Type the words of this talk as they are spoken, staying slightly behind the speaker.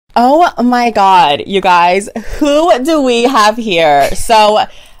Oh my God, you guys, who do we have here? So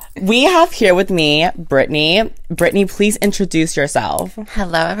we have here with me, Brittney. Brittney, please introduce yourself.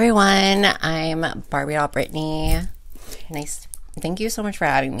 Hello, everyone. I'm Barbie Doll Brittney. Nice. Thank you so much for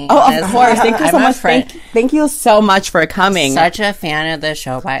having me. Oh, of course. Thank you so much. Thank you so much for coming. Such a fan of the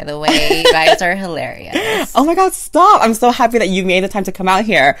show, by the way. You guys are hilarious. Oh my God, stop. I'm so happy that you made the time to come out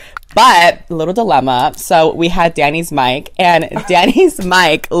here. But, little dilemma. So, we had Danny's mic, and Danny's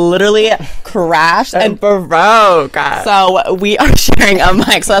mic literally crashed and broke. So, we are sharing a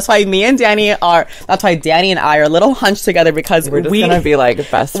mic. So, that's why Danny and I are a little hunched together because we're just gonna be like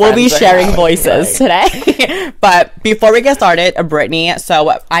best friends. We'll be sharing voices today. But, before we get started, Brittney,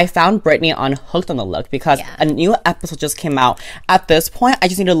 so I found Brittney on Hooked on the Look because a new episode just came out. At this point, I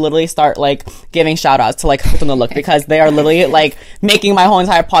just need to literally start like giving shout outs to like Hooked on the Look because they are literally like making my whole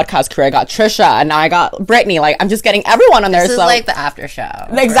entire podcast career. I got Trisha and now I got Brittney. Like I'm just getting everyone on there. This is like the after show.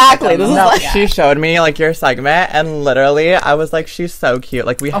 Exactly. This is like, she showed me like your segment and literally I was like, she's so cute.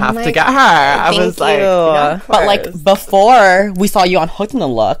 Like we have to get her. I was like, yeah, but like before we saw you on Hooked on the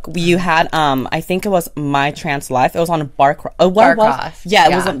Look, you had I think it was My Trans Life. It was on Barcroft. Yeah,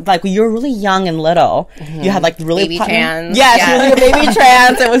 it was like you were really young and little. Mm-hmm. You had like really baby trans. Yeah, she was like a baby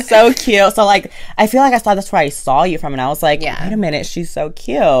trans. It was so cute. So like I feel like that's where I saw you from and I was like, wait a minute, she's so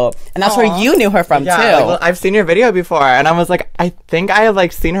cute. And that's where you knew her from too. Like, well, I've seen your video before and I was like, I think I have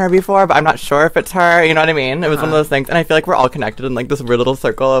like seen her before, but I'm not sure if it's her. You know what I mean? It was one of those things, and I feel like we're all connected in like this weird little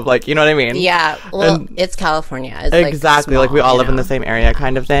circle of like, you know what I mean? Yeah. Well, it's California. It's exactly. Like we all live in the same area,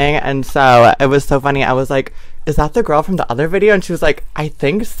 kind of thing. And so it was so funny. I was like, is that the girl from the other video? And she was like, I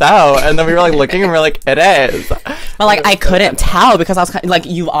think so. And then we were like looking and we are like, it is. But like I couldn't tell because I was kind of, like,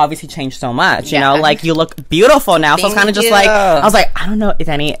 you've obviously changed so much, you know, like you look beautiful now. So I was kind of just like, I was like, I don't know if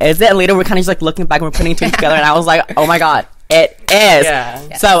any is it. And later we're kind of just like looking back and we're putting two together and I was like, oh my God, it is.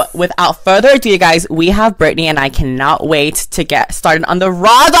 Yeah. So without further ado, you guys, we have Brittney and I cannot wait to get started on the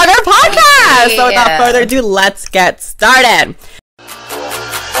Raw Dogger podcast. So without further ado, let's get started.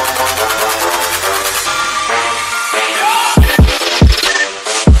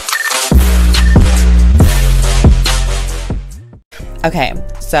 Okay,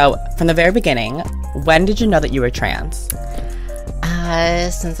 so from the very beginning, when did you know that you were trans?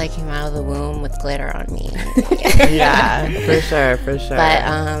 Since I came out of the womb with glitter on me. Yeah, for sure. But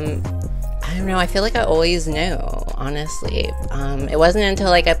I don't know, I feel like I always knew, honestly. It wasn't until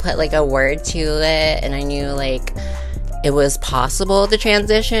like I put like a word to it and I knew like it was possible to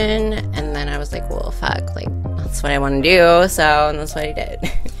transition, and then I was like, well, fuck, like that's what I want to do, so that's what I did.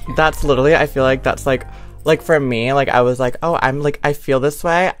 That's literally, I feel like that's like for me, like I was like, oh, I'm like, I feel this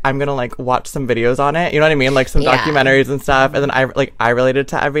way, I'm gonna like watch some videos on it, you know what I mean, like some documentaries and stuff, and then I related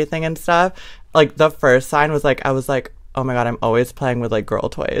to everything and stuff. Like the first sign was like, I was like, oh my God, I'm always playing with like girl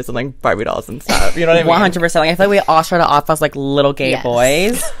toys and like Barbie dolls and stuff, you know what I mean? 100%. Like I feel like we all started off as like little gay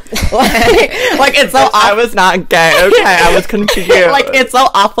boys. like it's so I was not gay, okay? I was confused. Like it's so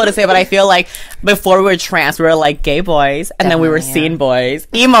awful to say, but I feel like before we were trans, we were like gay boys, and then we were scene boys,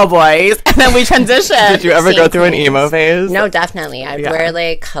 emo boys, and then we transitioned. Did you ever go through an emo phase? No, definitely. I'd wear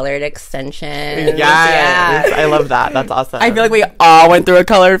like colored extensions. Yes. I love that. That's awesome. I feel like we all went through a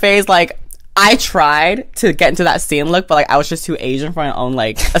colored phase. Like I tried to get into that scene look, but like I was just too Asian for my own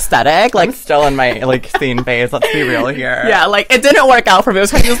like aesthetic. Like I'm still in my like scene phase. Let's be real here. Yeah, like it didn't work out for me. It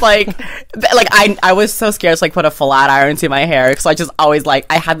was kind of just like I was so scared to like put a flat iron to my hair, so I just always like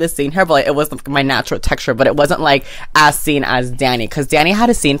I had this scene hair, but like, it was like, my natural texture, but it wasn't like as seen as Danny, because Danny had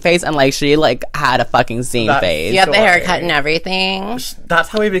a scene face and like she like had a fucking scene face. You had the haircut and everything. That's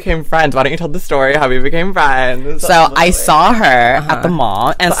how we became friends. Why don't you tell the story how we became friends? So I saw her at the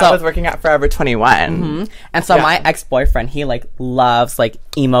mall, and so I was working at Forever 21. Mm-hmm. And so my ex-boyfriend, he like loves like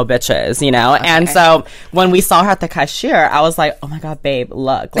emo bitches, you know? Okay. And so when we saw her at the cashier, I was like, oh my God, babe,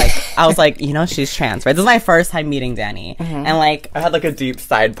 look. Like, I was like, you know, she's trans, right? This is my first time meeting Danny. Mm-hmm. And like, I had like a deep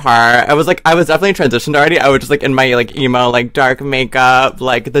side part. I was definitely transitioned already. I was just like in my like emo, like dark makeup,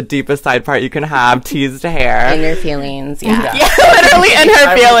 like the deepest side part you can have, teased hair. In your feelings, yeah, literally in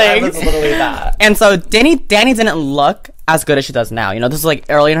her feelings. I was literally that. And so Danny didn't look as good as she does now, you know. This is like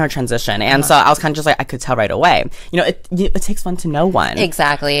early in her transition, and so I was kind of just like, I could tell right away, you know. It takes one to know one.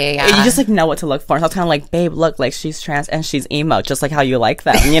 Exactly. Yeah. You just like know what to look for. So I was kind of like, babe, look, like she's trans and she's emo, just like how you like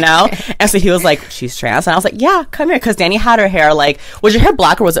them, you know. And so he was like, she's trans, and I was like, yeah, come here, because Danny had her hair like, was your hair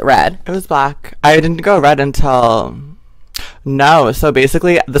black or was it red? It was black. I didn't go red until no. So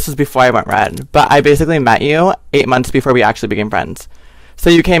basically, this was before I went red, but I basically met you 8 months before we actually became friends. So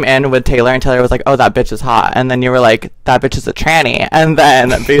you came in with Taylor, and Taylor was like, oh, that bitch is hot. And then you were like, that bitch is a tranny. And then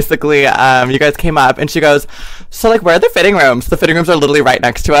basically you guys came up, and she goes, so like, where are the fitting rooms? The fitting rooms are literally right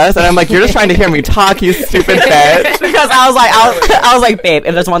next to us. And I'm like, you're just trying to hear me talk, you stupid bitch. Because I was like, babe,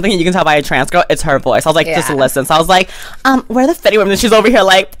 if there's one thing you can tell by a trans girl, it's her voice. I was like, just listen. So I was like, where are the fitting rooms? And she's over here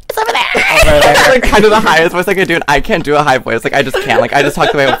like, it's over there. Like kind of the highest voice I could do, and I can't do a high voice. Like I just can't. Like I just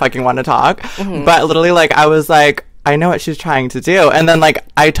talk the way I fucking want to talk. But literally, like I was like, I know what she's trying to do. And then like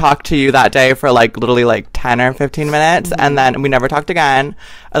I talked to you that day for like literally like 10 or 15 minutes, and then we never talked again.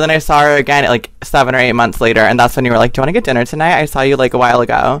 And then I saw her again like 7 or 8 months later, and that's when you were like, do you want to get dinner tonight? I saw you like a while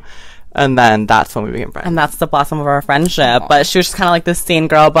ago. And then that's when we became friends. And that's the blossom of our friendship. But she was just kind of like this scene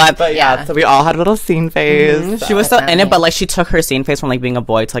girl. But yeah, so we all had a little scene phase. So. She was still in it, but like she took her scene phase from like being a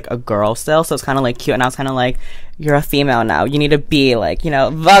boy to like a girl still. So it's kind of like cute. And I was kind of like, you're a female now. You need to be like, you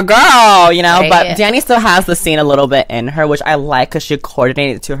know, the girl, you know. Right. But Dani still has the scene a little bit in her, which I like because she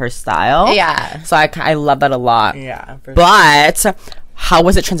coordinated it to her style. Yeah. So I love that a lot. Yeah. But how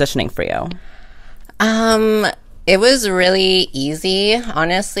was it transitioning for you? It was really easy,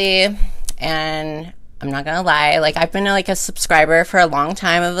 honestly, and I'm not gonna lie, like I've been like a subscriber for a long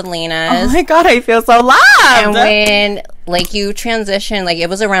time of Elena's. Oh my god, I feel so loved. And when like you transition, like it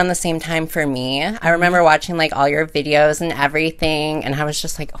was around the same time for me. I remember watching like all your videos and everything, and I was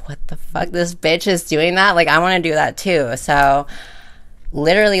just like, what the fuck, this bitch is doing that? Like I want to do that too. So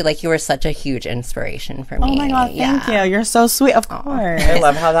literally, like, you were such a huge inspiration for me. Oh my god, thank you. You're so sweet, of course. I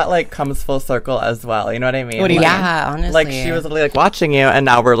love how that, like, comes full circle as well. You know what I mean? What do you mean? Honestly. Like, she was literally, like, watching you, and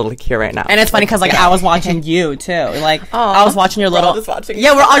now we're literally here right now. And it's funny, because, like, I was watching you, too. Like, I was watching your little... We're all just watching.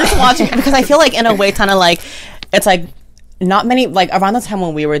 Yeah, we're all just watching. Because I feel like, in a way, kind of, like, it's, like, not many... Like, around the time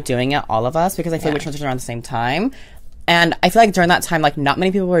when we were doing it, all of us, because I feel like we transitioned around the same time... And I feel like during that time, like, not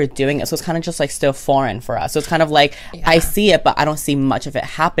many people were doing it. So it's kind of just, like, still foreign for us. So it's kind of like, I see it, but I don't see much of it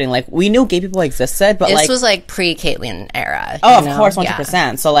happening. Like, we knew gay people existed, but, this was, like, pre-Caitlyn era. Oh, of course, 100%.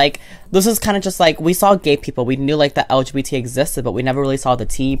 Yeah. So, like, this is kind of just, like, we saw gay people. We knew, like, the LGBT existed, but we never really saw the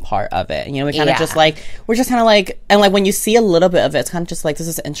T part of it. You know, we kind of just, like, we're just kind of, like... And, like, when you see a little bit of it, it's kind of just, like, this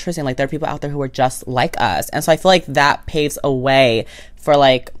is interesting. Like, there are people out there who are just like us. And so I feel like that paves a way for,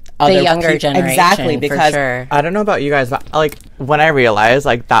 like... the younger generation, exactly, because sure. I don't know about you guys, but like when I realized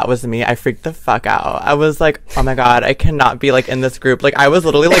like that was me, I freaked the fuck out. I was like, oh my god, I cannot be like in this group. Like I was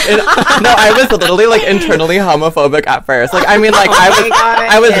literally like I was literally like internally homophobic at first. Like I mean, like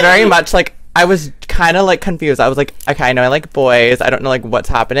I was very much like, I was kind of like confused. I was like, okay, I know I like boys. I don't know like what's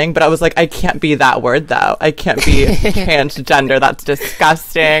happening, but I was like, I can't be that word though. I can't be transgender. That's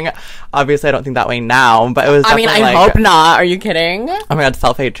disgusting. Obviously, I don't think that way now, but it was. I mean, I like, hope not. Are you kidding? Oh my god,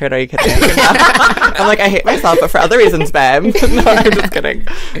 self-hatred. Are you kidding? I'm like, I hate myself, but for other reasons, babe. No, I'm just kidding.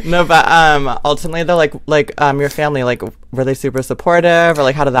 No, but ultimately, though, like your family, like, were they super supportive, or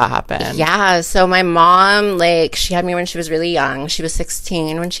like, how did that happen? Yeah. So my mom, like, she had me when she was really young. She was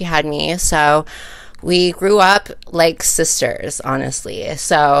 16 when she had me. So we grew up like sisters, honestly.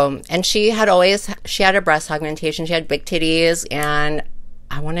 So, and she had a breast augmentation. She had big titties, and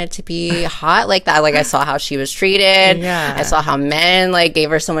I wanted to be hot like that. Like, I saw how she was treated. Yeah. I saw how men, like, gave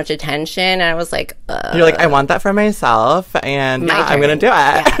her so much attention. And I was like, You're like, I want that for myself, and yeah, I'm going to do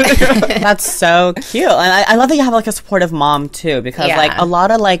it. Yeah. That's so cute. And I love that you have, like, a supportive mom, too. Because, like, a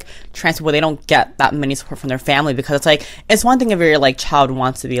lot of, like, trans people, they don't get that many support from their family. Because it's, like, it's one thing if your, like, child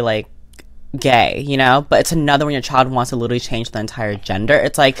wants to be, like, gay, you know, but it's another when your child wants to literally change the entire gender.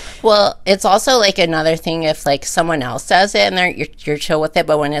 It's like, well, it's also like another thing if like someone else does it and you're chill with it,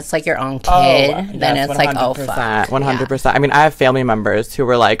 but when it's like your own kid, then it's 100%, like, oh fuck, 100%. Yeah. I mean, I have family members who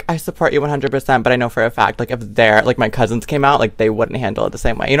were like, I support you 100%, but I know for a fact, like, if they're like my cousins came out, like, they wouldn't handle it the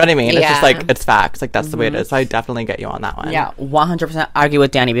same way. You know what I mean? It's just like, it's facts. Like, that's the way it is. So I definitely get you on that one. Yeah, 100% argue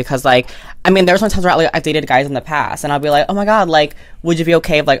with Dani, because like, I mean, there's sometimes where I've dated guys in the past, and I'll be like, oh my god, like, would you be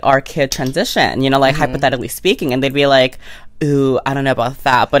okay if like our kid transition, you know, like, hypothetically speaking, and they'd be like, ooh, I don't know about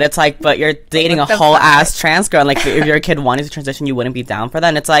that, but it's like, but you're dating a whole ass trans girl, and like, if your kid wanted to transition, you wouldn't be down for that.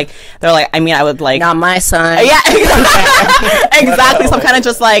 And it's like, they're like, I mean, I would like, not my son. Yeah, exactly. So I'm kind of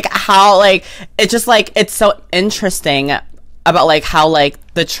just like, how like, it's just like, it's so interesting about like how like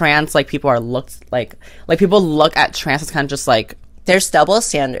the trans like people are looked like people look at trans as kind of just like, there's double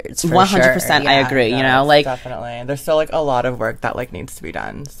standards. 100%. Sure. I agree. You know, like, definitely, there's still like a lot of work that like needs to be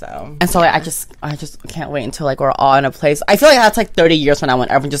done. So, and so like, I just can't wait until like we're all in a place. I feel like that's like 30 years from now, when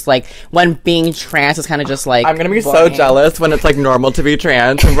everyone just like, when being trans is kind of just like, I'm gonna be boring. So jealous when it's like normal to be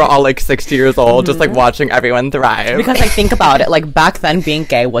trans and we're all like 60 years old, just like watching everyone thrive. Because like, think about it, like back then being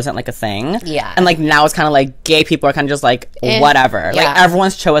gay wasn't like a thing. Yeah. And like now it's kind of like gay people are kind of just like whatever. Like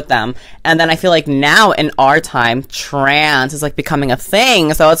everyone's chill with them. And then I feel like now in our time, trans is like becoming becoming a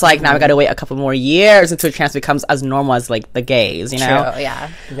thing. So it's like now we gotta wait a couple more years until trans becomes as normal as like the gays, you know? True, yeah.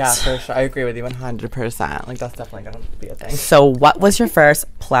 Yeah, for sure. I agree with you 100%. Like, that's definitely gonna be a thing. So what was your first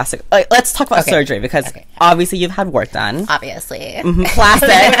plastic, like, let's talk about surgery, because obviously you've had work done. Obviously.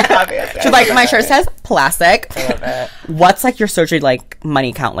 Plastic. Obviously. She's like, my shirt says plastic. I love it. What's like your surgery like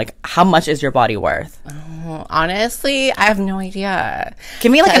money count? Like, how much is your body worth? Honestly, I have no idea. Give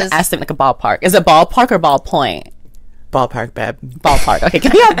me like an estimate, like a ballpark. Is it ballpark or ballpoint? Ballpark, babe. Ballpark. Okay,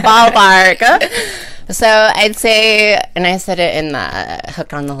 give me a ballpark. So I'd say, and I said it in the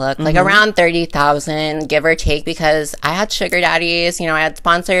Hooked on the Look, like around 30,000, give or take, because I had sugar daddies, you know, I had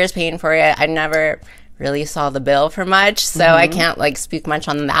sponsors paying for it. I never really saw the bill for much, so I can't like speak much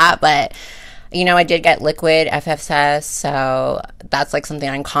on that, but you know, I did get liquid FFS, so that's like something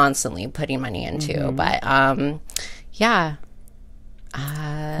I'm constantly putting money into. But yeah.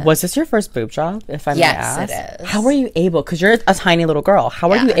 Was this your first boob job, if I may ask? Yes, it is. How were you able, because you're a tiny little girl, how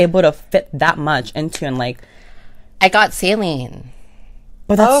were you able to fit that much into, and like... I got saline.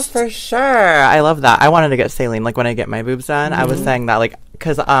 But Oh, for sure. I love that. I wanted to get saline. Like, when I get my boobs done, I was saying that, like,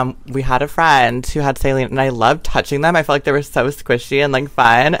 because we had a friend who had saline, and I loved touching them. I felt like they were so squishy and, like,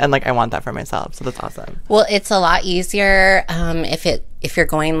 fun, and, like, I want that for myself. So that's awesome. Well, it's a lot easier if you're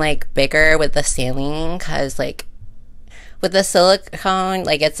going, like, bigger with the saline, because, like, with the silicone,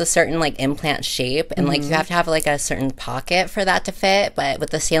 like, it's a certain, like, implant shape, and, like, you have to have, like, a certain pocket for that to fit, but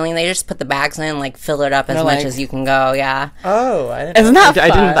with the saline, they just put the bags in, like, fill it up as much as you can go, yeah. Oh, I didn't Isn't that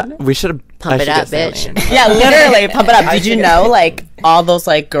fun? I didn't, we should Pump it up, bitch. Yeah, literally, pump it up. Did you know, like, all those,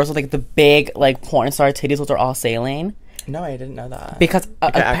 like, girls with, like, the big, like, porn star titties, those are all saline? No, I didn't know that. Because I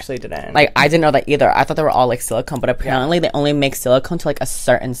actually didn't. Like, I didn't know that either. I thought they were all like silicone, but apparently they only make silicone to like a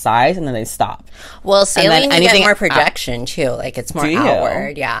certain size, and then they stop. Well, saline, you anything get more projection, too. Like, it's more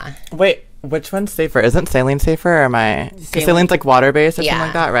outward, yeah. Wait, which one's safer? Isn't saline safer, or am I... Because saline's like water-based or something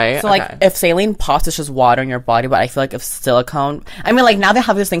like that, right? So, like, if saline pops, it's just water in your body, but I feel like if silicone... I mean, like, now they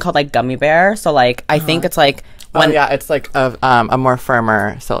have this thing called, like, gummy bear, so, like, I think it's, like... When, it's like a more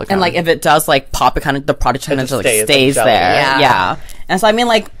firmer silicone. And, like, if it does, like, pop, it kind of... The product kind of just, like, stays like, there. Yeah. And so, I mean,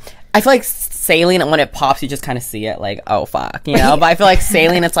 like... I feel like saline, when it pops, you just kind of see it, like, oh, fuck, you know? But I feel like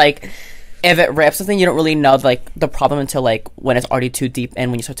saline, it's, like... If it rips something, you don't really know, like, the problem until, like, when it's already too deep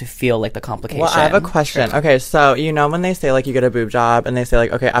in, when you start to feel, like, the complication. Well, I have a question. Sure. Okay, so, you know when they say, like, you get a boob job, and they say,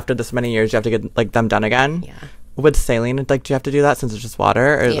 like, okay, after this many years, you have to get, like, them done again? Yeah. With saline, like, do you have to do that since it's just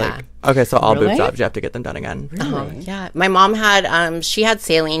water? Or, like, okay, so all boob jobs, you have to get them done again? Really? Yeah. My mom had, she had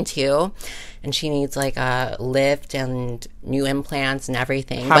saline, too. And she needs, like, a lift and new implants and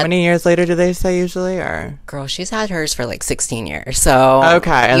everything. How many years later do they say usually, or? Girl, she's had hers for, like, 16 years. So,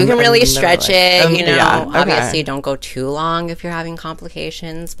 okay, you can really stretch it, you know. Yeah, okay. Obviously, don't go too long if you're having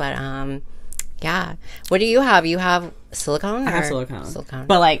complications. But, yeah. What do you have? You have silicone? I have silicone.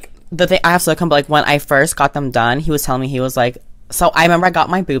 But, like, the thing, I have silicone, but, like, when I first got them done, he was telling me, he was like, so I remember I got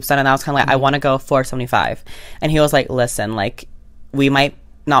my boobs done, and I was kind of like, I want to go $475. And he was like, listen, like, we might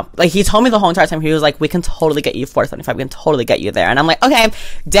not, like, he told me the whole entire time, he was like, we can totally get you $475, we can totally get you there. And I'm like, okay,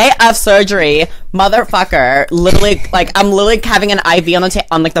 day of surgery, motherfucker, literally, like, I'm literally having an IV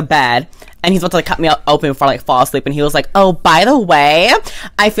on like the bed, and he's about to like cut me open before I like fall asleep, and he was like, oh, by the way,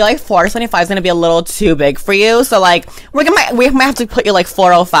 I feel like $475 is gonna be a little too big for you, so like we might have to put you like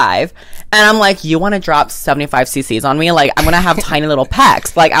 $405. And I'm like, you want to drop 75 cc's on me? Like, I'm gonna have tiny little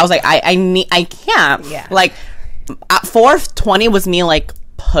pecs. Like, I was like, I can't. Yeah. Like, at 420 was me like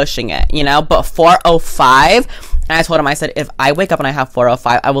pushing it, you know, but 405, and I told him, I said, if I wake up and I have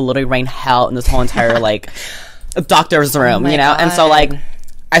 405, I will literally rain hell in this whole entire like doctor's room, you know. God. And so like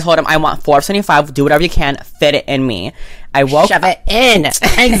I told him, I want 475, do whatever you can, fit it in me. I woke Shove it in.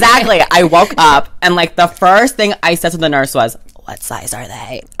 Exactly. I woke up, and like the first thing I said to the nurse was, what size are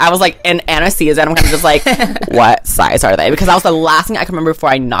they? I was like in anesthesia, and I'm kind of just like, what size are they? Because that was the last thing I can remember before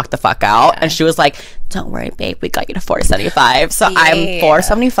I knocked the fuck out. And she was like, don't worry, babe, we got you to 475. So I'm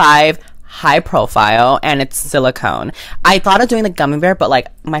 475, high profile, and it's silicone. I thought of doing the gummy bear, but like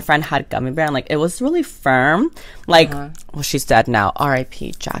my friend had gummy bear, and like it was really firm. Like, well, she's dead now.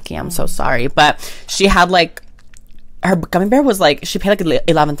 R.I.P. Jackie. I'm so sorry, but she had like, her gummy bear was like, she paid like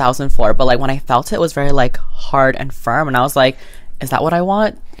 $11,000 for it, but like when I felt it, it was very like hard and firm, and I was like, is that what I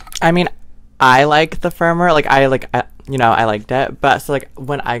want? I mean, I like the firmer, like I liked it, but so like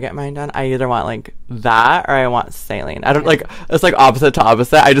when I get mine done, I either want like that or I want saline. I don't like, it's like opposite to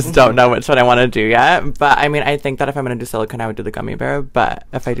opposite. I just don't know which one I want to do yet. But I mean, I think that if I'm gonna do silicone, I would do the gummy bear. But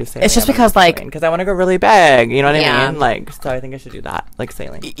if I do saline, it's just because like, because I want to go really big, you know what I mean? Like, so I think I should do that, like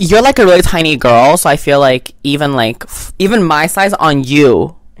saline. You're like a really tiny girl, so I feel like even my size on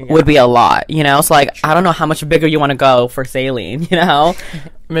you would be a lot, you know? So, like, I don't know how much bigger you want to go for saline, you know?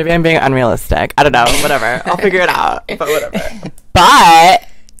 Maybe I'm being unrealistic. I don't know. Whatever. I'll figure it out. But whatever. But,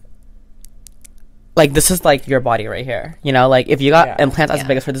 like, this is, like, your body right here. You know? Like, if you got implants as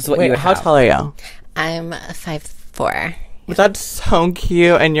big as her, this is what you would have. How tall are you? I'm 5'4". That's so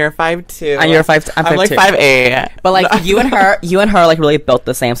cute, and you're 5'2". And you're 5'2". I'm like 5'8". But like you and her like really built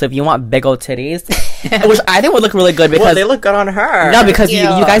the same. So if you want big old titties, which I think would look really good because they look good on her. No, because you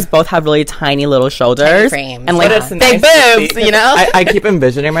guys both have really tiny little shoulders and like big boobs. You know, I keep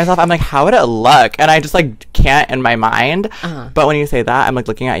envisioning myself. I'm like, how would it look? And I just like can't in my mind. But when you say that, I'm like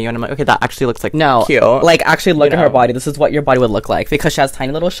looking at you, and I'm like, okay, that actually looks like cute. Like actually look at her body. This is what your body would look like because she has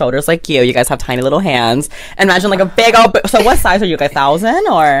tiny little shoulders like you. You guys have tiny little hands. Imagine like a big old. So what size are you guys? 1,000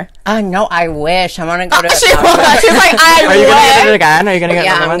 or? No, I wish. I want to go to. She's like, I Are you gonna get it again? Are you gonna get?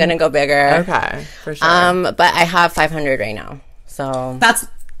 Yeah, I'm gonna go bigger. Okay, for sure. But I have 500 right now, so that's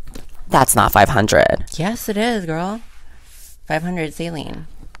not 500. Yes, it is, girl. 500 saline.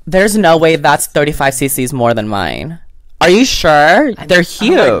 There's no way that's 35 cc's more than mine. Are you sure? They're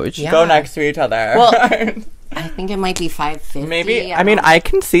huge. Yeah. Go next to each other. Well, I think it might be 550. Maybe. I mean, I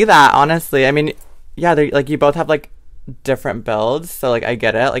can see that honestly. I mean, yeah, they're like you both have like different builds, so like I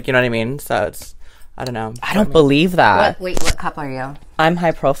get it, like you know what I mean. So it's, I don't know. I don't believe that. Wait, what cup are you? I'm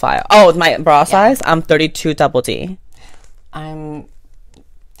high profile. Oh, my bra size. I'm 32 double D. I'm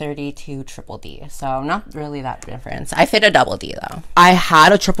 32 triple D, so not really that difference. I fit a double D though. I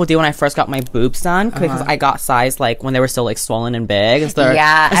had a triple D when I first got my boobs done because I got sized like when they were still like swollen and big. And so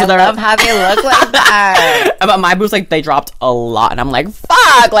I love how they look like that. But my boobs like they dropped a lot, and I'm like,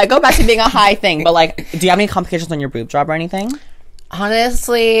 fuck, like go back to being a high thing. But like, do you have any complications on your boob job or anything?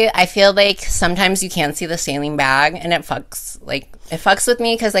 Honestly, I feel like sometimes you can't see the saline bag, and it fucks with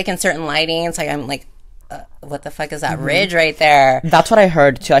me because like in certain lighting, it's like I'm like, what the fuck is that ridge right there? That's what I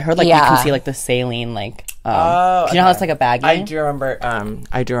heard too. I heard like you can see like the saline like you know how it's like a baggie?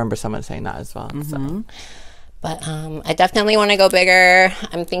 I do remember someone saying that as well. So. But I definitely want to go bigger.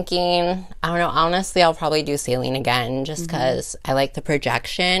 I'm thinking, I don't know, honestly I'll probably do saline again just because I like the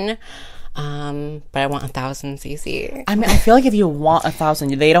projection. But I want 1,000 cc. I mean, I feel like if you want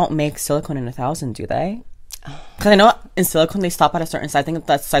 1,000, they don't make silicone in 1,000, do they? Because I know in silicone they stop at a certain size. I think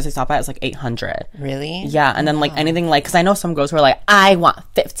that size they stop at is like 800. Really? Yeah, and then like anything like, because I know some girls who are like, I want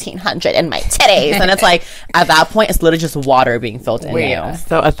 1,500 in my titties, and it's like at that point it's literally just water being filled in you.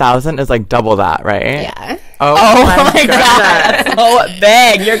 So 1,000 is like double that, right? Yeah. Oh my god, so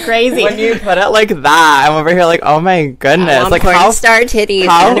big! You're crazy. When you put it like that, I'm over here like, oh my goodness, like porn star titties,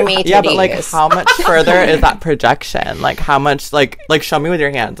 anime titties. Yeah, but like, how much further is that projection? Like, how much? Like, show me with your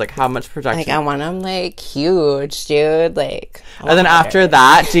hands. Like, how much projection? Like, I want them like huge, dude. Like, and then after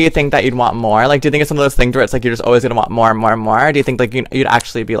that, do you think that you'd want more? Like, do you think it's one of those things where it's like you're just always gonna want more and more and more? Or do you think like you'd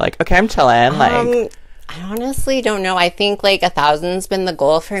actually be like, okay, I'm chilling, like? I honestly don't know. I think like 1,000's been the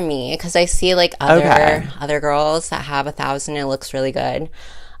goal for me because I see like other girls that have 1,000. It looks really good.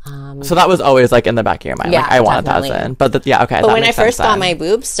 So that was always like in the back of your mind, like I want 1,000. But okay. But when I first got my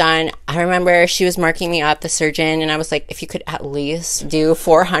boobs done, I remember she was marking me up, the surgeon, and I was like, if you could at least do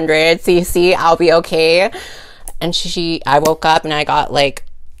 400 cc, I'll be okay. And I woke up and I got like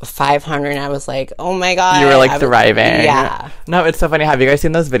 500 and I was like, oh my god, you were like thriving. Yeah. No, it's so funny. Have you guys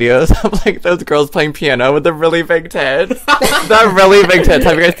seen those videos of like those girls playing piano with the really big tits? The really big tits.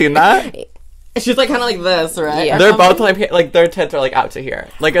 Have you guys seen that? She's like kind of like this, right? Yeah. They're both like their tits are like out to here.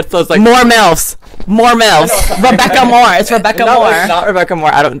 Like it's those like more MILFs. Rebecca Moore. It's Rebecca Moore. No, it's not Rebecca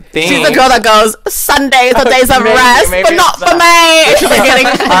Moore. I don't think she's the girl that goes Sundays are days of rest, but not for me. She's like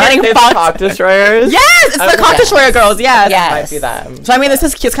getting fucked. Cock destroyers. Yes, it's the cock destroyer girls. Yes, might be them. So I mean, this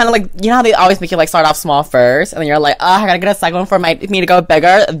is cute. Kind of like, you know how they always make you like start off small first, and then you're like, oh, I gotta get a second one for me to go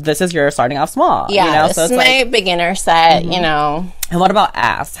bigger. This is your starting off small. Yeah, you know? This is my beginner set. You know. And what about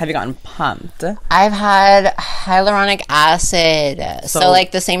ass? Have you gotten pumped? I've had hyaluronic acid. So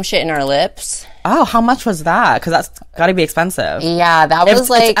like the same shit in our lips. Oh, how much was that? Because that's got to be expensive. Yeah, that was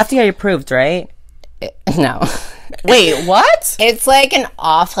like... It's FDA approved, right? No. Wait, what? It's like an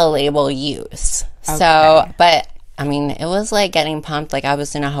off-label use. Okay. So, but... I mean, it was like getting pumped like I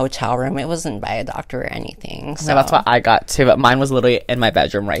was in a hotel room. It wasn't by a doctor or anything. So no, that's what I got too, but mine was literally in my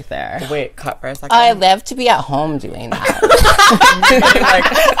bedroom right there. Wait, cut for a second. I live to be at home doing that.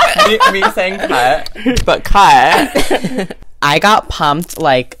 Like, me saying cut, but cut. I got pumped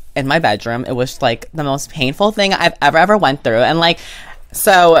like in my bedroom. It was like the most painful thing I've ever went through. And like,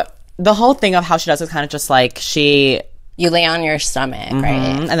 so the whole thing of how she does is kind of just like You lay on your stomach,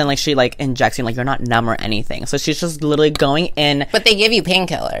 right? And then like she like injects you, like you're not numb or anything. So she's just literally going in. But they give you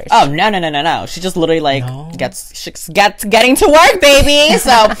painkillers. Oh no! She just literally like gets getting to work, baby.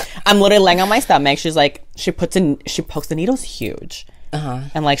 So I'm literally laying on my stomach. She's like she pokes the needle's huge.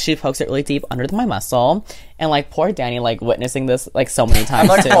 And like she pokes it really deep under my muscle, and like poor Danny like witnessing this like so many times.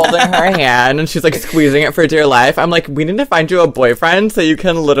 I'm like holding her hand and she's like squeezing it for dear life. I'm like, we need to find you a boyfriend so you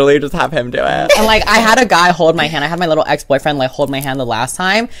can literally just have him do it. And like I had a guy hold my hand. I had my little ex-boyfriend like hold my hand the last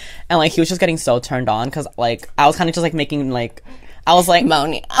time, and like he was just getting so turned on because like I was kind of just like making like I was like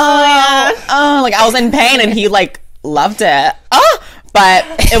moaning. Like I was in pain, and he like loved it. But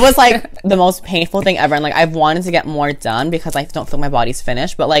it was like the most painful thing ever, and like I've wanted to get more done because I don't feel my body's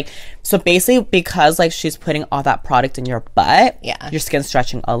finished. But like, so basically because like she's putting all that product in your butt, your skin's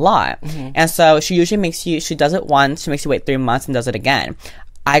stretching a lot. And so she usually she does it once, she makes you wait 3 months and does it again.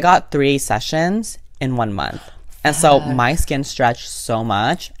 I got 3 sessions in 1 month. And so my skin stretched so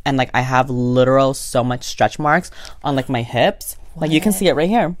much, and like I have literal so much stretch marks on like my hips. Like you can see it right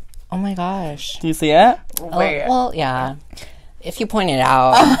here. Oh my gosh. Do you see it? Wait. Well, yeah. If you point it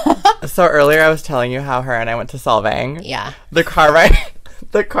out. So earlier I was telling you how her and I went to Solvang. Yeah. The car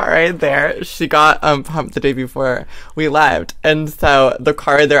ride there, she got pumped the day before we left. And so the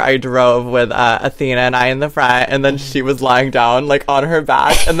car ride there I drove with Athena and I in the front, and then she was lying down like on her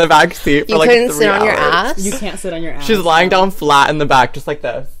back in the back seat for like 3 hours. You couldn't sit on your ass? You can't sit on your ass. She's lying down flat in the back just like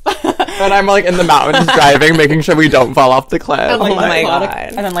this. And I'm like in the mountains driving, making sure we don't fall off the cliff. Oh my god.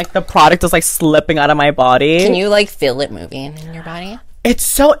 And then like the product is like slipping out of my body. Can you like feel it moving in your body? It's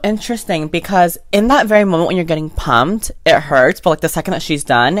so interesting because in that very moment when you're getting pumped, it hurts. But like the second that she's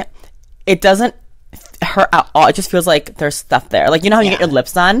done, it doesn't hurt at all. It just feels like there's stuff there. Like, you know how you get your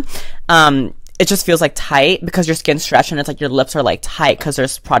lips done? It just feels like tight because your skin's stretched, and it's like your lips are like tight because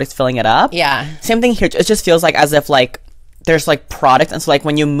there's products filling it up. Yeah. Same thing here. It just feels like as if like there's like product, and so like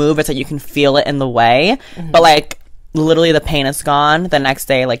when you move, it's like you can feel it in the way. But like literally the pain is gone. The next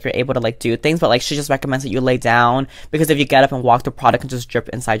day, like you're able to like do things, but like she just recommends that you lay down, because if you get up and walk, the product can just drip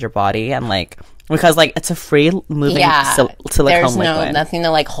inside your body, and like because like it's a free moving silicone there's liquid. Nothing to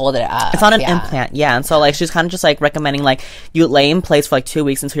like hold it up. It's not an implant, and so like she's kind of just like recommending like you lay in place for like 2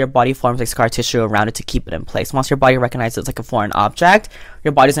 weeks until your body forms like scar tissue around it to keep it in place. Once your body recognizes it's like a foreign object,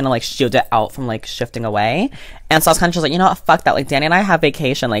 your body's gonna like shield it out from like shifting away. And so I was kind of just like, you know what, fuck that. Like Danny and I have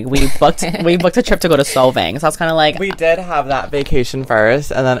vacation. Like we booked a trip to go to Solvang. So I was kind of like, we did have that vacation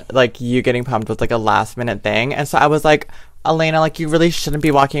first, and then like you getting pumped was like a last minute thing. And so I was like, Elena, like you really shouldn't be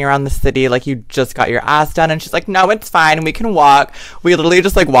walking around the city, like you just got your ass done. And she's like, no, it's fine, we can walk. We literally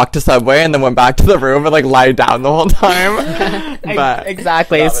just like walked to Subway and then went back to the room and like lied down the whole time. But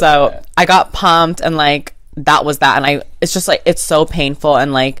exactly. So I got pumped, and like that was that. And it's just like, it's so painful,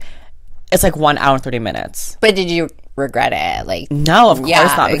 and like it's like 1 hour and 30 minutes. But did you regret it? Like, no, of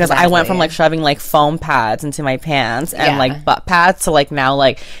course not, because I went from like shoving like foam pads into my pants and like butt pads to like now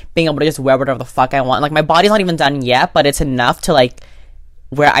like being able to just wear whatever the fuck I want. Like my body's not even done yet, but it's enough to like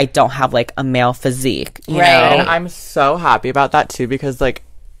where I don't have like a male physique, you know? And I'm so happy about that too, because like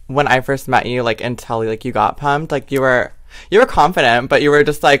when I first met you, like until like you got pumped, like you were confident, but you were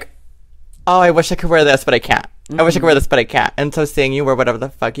just like, oh, I wish I could wear this, but I can't. I wish I could wear this, but I can't. And so seeing you wear whatever the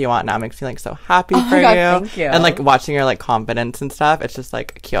fuck you want now makes me like so happy for you. Thank you. And like watching your like confidence and stuff, it's just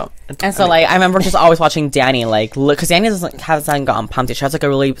like cute. And so like I remember just always watching Danny like look, because Danny hasn't gotten pumped yet. She has like a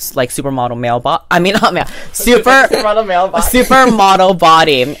really like supermodel male body. I mean not male, supermodel male body. Supermodel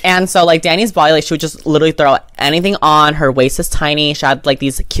body. And so like Danny's body, like she would just literally throw anything on. Her waist is tiny. She had like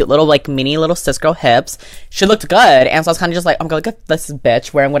these cute little like mini little cis girl hips. She looked good, and so I was kind of just like, I'm gonna look at this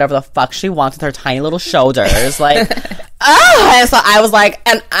bitch wearing whatever the fuck she wants with her tiny little shoulders. Like, and so I was like,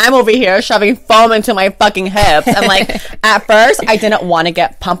 and I'm over here shoving foam into my fucking hips. And like, at first, I didn't want to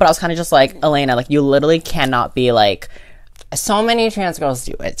get pumped, but I was kind of just like, Elena, like, you literally cannot be like. So many trans girls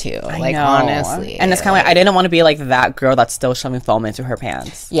do it too. Like, honestly. And it's kind of like, I didn't want to be like that girl that's still shoving foam into her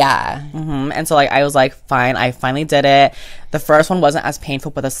pants. Yeah. And so like, I was like, fine, I finally did it. The first one wasn't as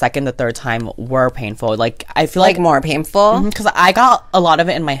painful, but the second, the third time were painful. Like, I feel like more painful? Because I got a lot of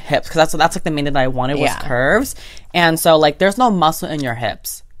it in my hips, because that's like the main thing that I wanted was curves. And so like, there's no muscle in your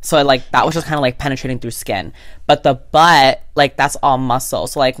hips. So like that was just kind of like penetrating through skin, but the butt, like that's all muscle.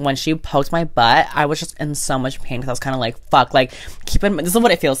 So like when she poked my butt, I was just in so much pain, because I was kind of like, fuck, like this is what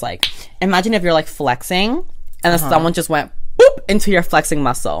it feels like. Imagine if you're like flexing and then someone just went boop into your flexing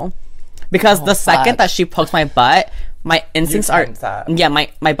muscle, because the second that she poked my butt, my instincts are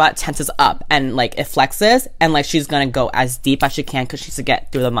my butt tenses up and like it flexes, and like she's gonna go as deep as she can because she's to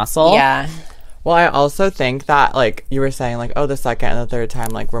get through the muscle. Well, I also think that, like, you were saying, like, oh, the second and the third time,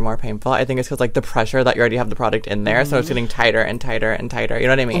 like, were more painful. I think it's because, like, the pressure that you already have the product in there, so it's getting tighter and tighter and tighter. You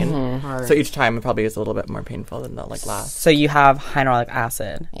know what I mean? So each time it probably is a little bit more painful than the, like, last. So you have hyaluronic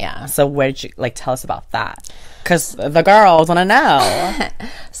acid. Yeah. So where did you, like, tell us about that? Because the girls want to know.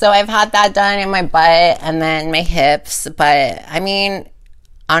 So I've had that done in my butt and then my hips, but, I mean,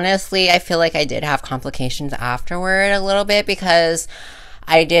 honestly, I feel like I did have complications afterward a little bit because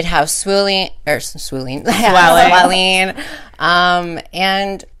I did have swelling, and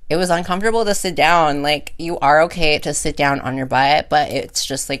it was uncomfortable to sit down. Like, you are okay to sit down on your butt, but it's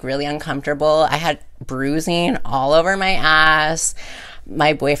just, like, really uncomfortable. I had bruising all over my ass.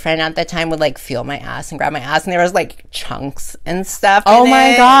 My boyfriend at the time would, like, feel my ass and grab my ass, and there was, like, chunks and stuff Oh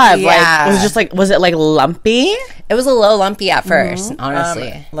my God. Yeah. Like, it was just, like, was it, like, lumpy? It was a little lumpy at first,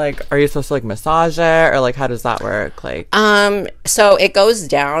 honestly. Like, are you supposed to, like, massage it, or, like, how does that work? Like, So it goes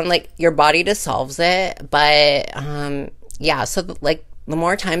down, like, your body dissolves it, but, yeah, so, like, the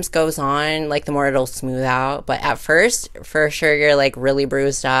more times goes on, like, the more it'll smooth out. But at first, for sure, you're, like, really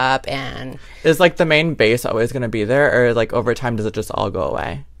bruised up. And is, like, the main base always going to be there, or, like, over time does it just all go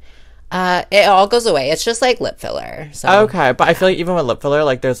away? it all goes away. It's just like lip filler. So. Okay, but I feel like even with lip filler,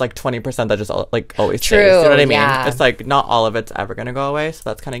 like, there's, like, 20% that just, like, always True, stays. You know what I mean? yeah. It's, like, not all of it's ever going to go away, so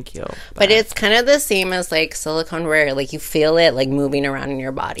that's kind of cute. But it's kind of the same as, like, silicone where, like, you feel it, like, moving around in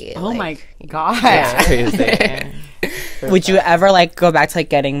your body. Oh, like, my God. It's crazy. Would you ever, like, go back to, like,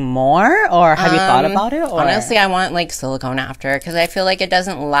 getting more? Or have you thought about it? Or? Honestly, I want, like, silicone after because I feel like it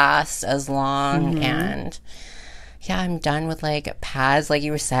doesn't last as long. And, yeah, I'm done with, like, pads, like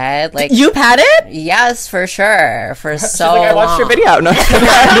you said. Like, You padded? yes, for sure. For so Like, I watched your long. video. No,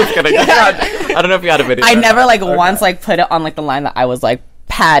 I'm just kidding. I don't know if you had a video. I or never, not. like, Okay. once, like, put it on, like, the line that I was, like,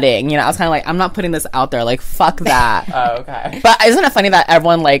 padding. You know, I was kind of like, I'm not putting this out there. Like, fuck that. Oh, okay. But isn't it funny that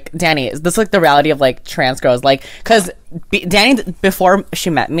everyone, like, Danny, is this, like, the reality of, like, trans girls? Like, because Danny, before she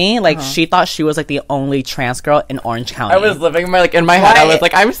met me, like, she thought she was, like, the only trans girl in Orange County. I was living in my, like, in my head, I was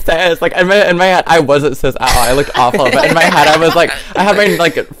like, I'm cis. Like, in my head, I wasn't cis at all. I looked awful. But in my head, I was like, I had my,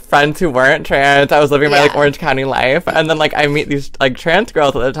 like, friends who weren't trans. I was living my, like, Orange County life. And then, like, I meet these, like, trans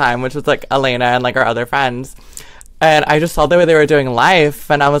girls at the time, which was, like, Elena and, like, our other friends. And I just saw the way they were doing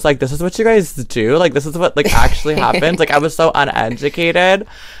life, and I was like, this is what you guys do? Like, this is what, like, actually happens? Like, I was so uneducated.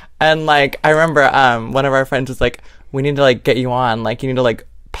 And, like, I remember one of our friends was like, we need to, like, get you on. Like, you need to, like,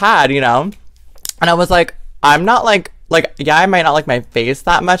 pad, you know? And I was like, I'm not, like, yeah, I might not like my face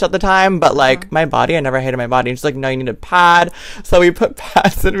that much at the time, but, like, my body, I never hated my body. And she's like, no, you need a pad. So we put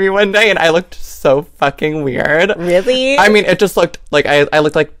pads in me one day, and I looked so fucking weird. Really? I mean, it just looked like, I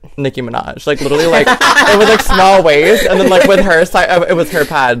looked like Nicki Minaj. Like, literally, like, it was, like, small waist, and then, like, with her size, it was her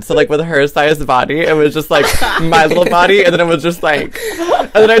pad. So, like, with her size body, it was just, like, my little body, and then it was just, like,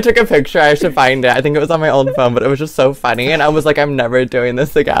 and then I took a picture. I should find it. I think it was on my old phone, but it was just so funny. And I was like, I'm never doing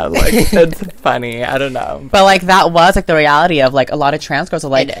this again. Like, it's funny. I don't know. But, like, that was, like, the reality of, like, a lot of trans girls are,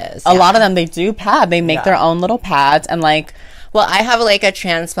 like, It is, a lot of them, they do pad. They make their own little pads, and, like... Well, I have, like, a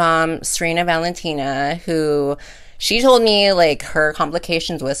trans mom, Serena Valentina, who... She told me, like, her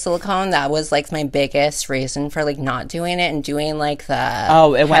complications with silicone, that was, like, my biggest reason for, like, not doing it and doing, like, the...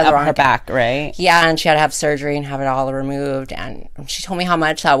 Oh, it went up her hyaluronic- back, right? Yeah, and she had to have surgery and have it all removed. And she told me how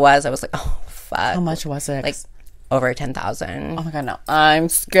much that was. I was like, oh, fuck. How much was it? Like, over 10,000. Oh my God, no. I'm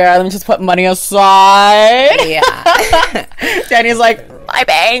scared. Let me just put money aside. Yeah. Danny's like, my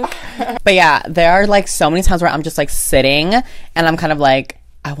bank. But yeah, there are, like, so many times where I'm just, like, sitting and I'm kind of like,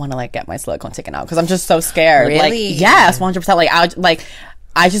 I want to, like, get my silicone taken out because I'm just so scared. Really? Like, yes, 100%.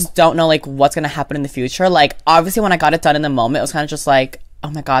 I just don't know, like, what's going to happen in the future. Like, obviously, when I got it done in the moment, it was kind of just like,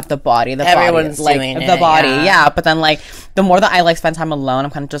 oh my God, the body. Everyone's like, doing the it, body. yeah. Yeah. But then, like, the more that I, like, spend time alone,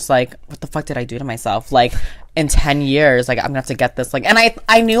 I'm kind of just like, what the fuck did I do to myself? Like, in 10 years, like, I'm gonna have to get this. Like, and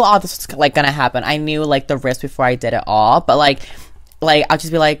I knew all this was, like, gonna happen. I knew, like, the risk before I did it all. But, like, I'll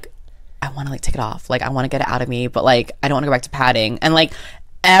just be like, I want to, like, take it off. Like, I want to get it out of me. But, like, I don't want to go back to padding. And, like,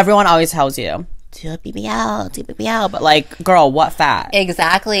 everyone always tells you, do a BBL. But, like, girl, what fat?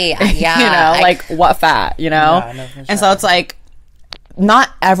 Exactly. Yeah. You know, like, what fat, you know? Yeah, no, for And sure. so it's like, not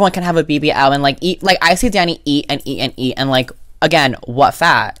everyone can have a BBL and, like, eat. Like, I see Danny eat and, like, again, what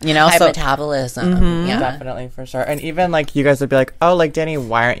fat, you know? high So metabolism. Yeah. Definitely, for sure. And even, like, you guys would be like, oh, like, Danny,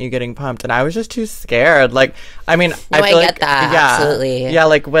 why aren't you getting pumped? And I was just too scared. Like, I mean, I feel I get like, that, yeah, absolutely. Yeah,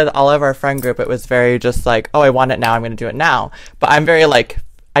 like, with all of our friend group, it was very just like, oh, I want it now, I'm going to do it now. But I'm very, like,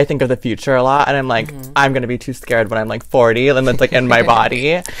 I think of the future a lot, and I'm like, I'm going to be too scared when I'm, like, 40, and then it's, like, in my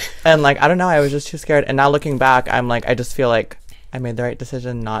body. And, like, I don't know, I was just too scared. And now looking back, I'm like, I just feel like I made the right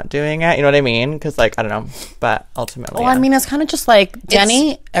decision not doing it. You know what I mean? Because, like, I don't know. But ultimately, well, I mean, it's kind of just like,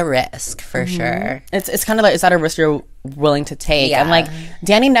 Danny... It's a risk, for sure. It's kind of like, is that a risk you're willing to take? Yeah. And, like,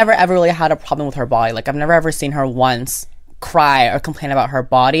 Danny never ever really had a problem with her body. Like, I've never ever seen her once cry or complain about her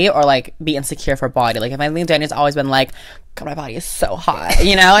body or, like, be insecure of her body. Like, if I think Danny's always been like, God, my body is so hot,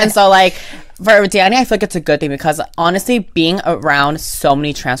 you know? And so, like, for Danny, I feel like it's a good thing because, honestly, being around so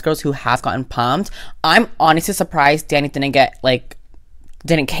many trans girls who have gotten pumped, I'm honestly surprised Danny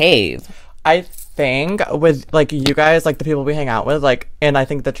didn't cave. I think with, like, you guys, like, the people we hang out with, like, and I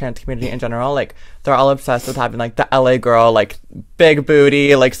think the trans community in general, like, they're all obsessed with having, like, the LA girl, like, big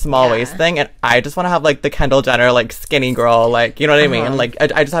booty, like, small waist thing, and I just want to have, like, the Kendall Jenner, like, skinny girl, like, you know what I mean? Like,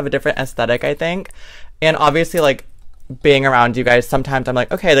 I just have a different aesthetic, I think. And obviously, like, being around you guys, sometimes I'm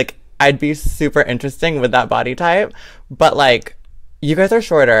like, okay, like, I'd be super interesting with that body type, but, like, you guys are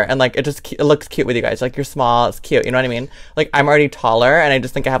shorter, and, like, it looks cute with you guys. Like, you're small, it's cute, you know what I mean? Like, I'm already taller, and I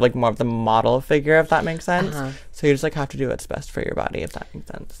just think I have, like, more of the model figure, if that makes sense. So you just, like, have to do what's best for your body, if that makes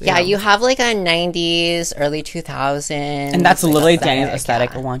sense. Yeah, you have, like, a 90s, early 2000s. And that's literally Danny's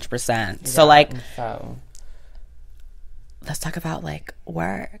aesthetic, 100%. So, like, let's talk about, like,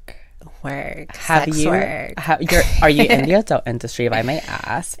 work. Are you in the adult industry, if I may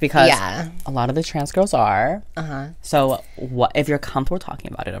ask? Because a lot of the trans girls are. So what if you're comfortable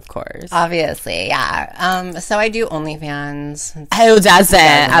talking about it, of course. Obviously, yeah. So I do OnlyFans. Who doesn't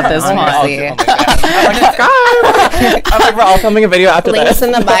at this point? I'm like, we're all filming a video after Links this.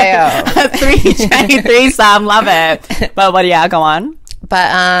 in the bio. 323 some, love it. But go on.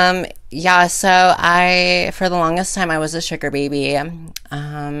 But yeah, so for the longest time I was a sugar baby.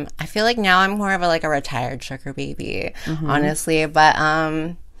 I feel like now I'm more of a retired sugar baby, honestly. But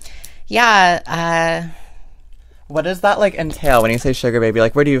yeah. What does that like entail when you say sugar baby?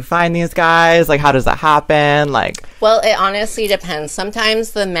 Like, where do you find these guys? Like, how does that happen? Like, well, it honestly depends.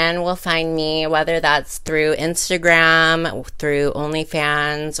 Sometimes the men will find me, whether that's through Instagram, through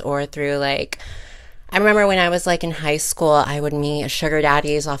OnlyFans, or through like, I remember when I was like in high school, I would meet sugar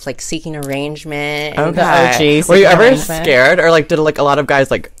daddies off like Seeking Arrangement. Okay. Were you ever scared, or like did like a lot of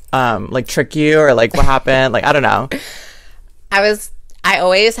guys like trick you, or like what happened? Like, I don't know. I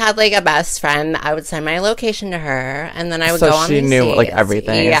always had like a best friend. I would send my location to her, and then I would go on. So she knew like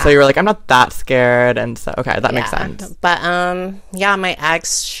everything. Yeah. So you were like, I'm not that scared, and so okay, that makes sense. But yeah, my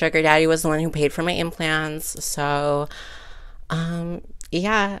ex sugar daddy was the one who paid for my implants. So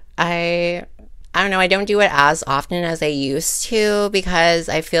yeah, I don't know. I don't do it as often as I used to because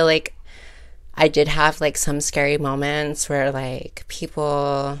I feel like I did have like some scary moments where like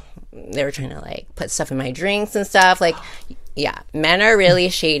people, they were trying to like put stuff in my drinks and stuff. Like, yeah, men are really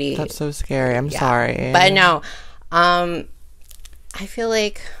shady. That's so scary. I'm sorry. But no, I feel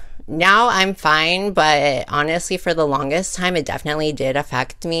like now I'm fine, but honestly, for the longest time, it definitely did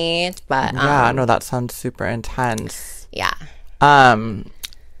affect me. But yeah, no, that sounds super intense. Yeah.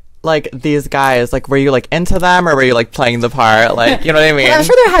 Like, these guys, like, were you, like, into them, or were you, like, playing the part? Like, you know what I mean? Well, I'm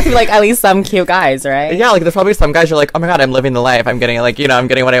sure there has to be, like, at least some cute guys, right? Yeah, like, there's probably some guys you're like, oh my god, I'm living the life. I'm getting, like, you know, I'm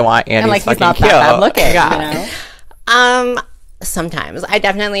getting what I want, and he's like, fucking not cute. that bad looking, you know? Sometimes. I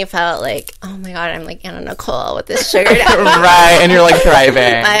definitely felt like, oh my god, I'm, like, Anna Nicole with this sugar daddy. Right, and you're, like,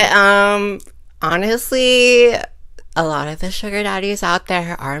 thriving. But, honestly, a lot of the sugar daddies out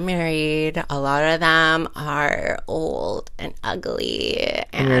there are married. A lot of them are old and ugly.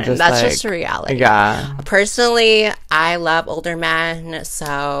 And that's like, just a reality. Yeah. Personally, I love older men,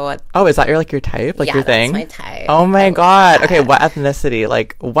 so... Oh, is that your type? Like, your thing? Yeah, that's my type. Oh my god. Okay, what ethnicity?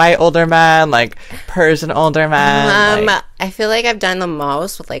 Like, white older men? Like, Persian older men? Like... I feel like I've done the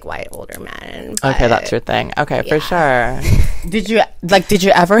most with, like, white older men. But... Okay, that's your thing. Okay, for sure. Did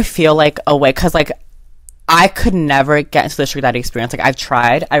you ever feel, like, a way... Because, like, I could never get into the sugar daddy experience. Like, I've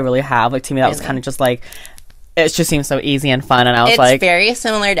tried. I really have. Like, to me, that was kind of just, like... It just seems so easy and fun, and I was like... It's very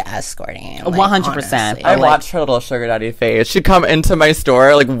similar to escorting. Like, 100%. I watched her little sugar daddy phase. She'd come into my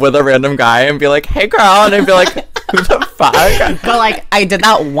store, like, with a random guy and be like, hey, girl, and I'd be like, who the fuck? But, like, I did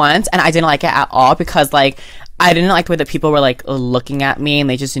that once, and I didn't like it at all, because, like... I didn't like the way that people were, like, looking at me, and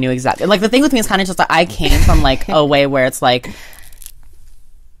they just knew exactly... Like, the thing with me is kind of just that I came from, like, a way where it's, like...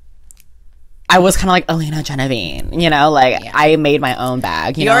 I was kind of like Elena Genevieve, you know? Like, I made my own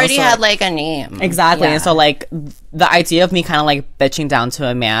bag, you know? already had, like, a name. Exactly. Yeah. And so, like, the idea of me kind of, like, bitching down to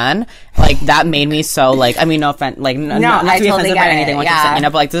a man, like, that made me so, like... I mean, no offense. Like, not to be offensive or anything. Like, you know,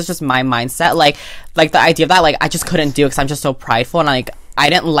 but, like, this is just my mindset. Like, the idea of that, like, I just couldn't do it because I'm just so prideful. And, like, I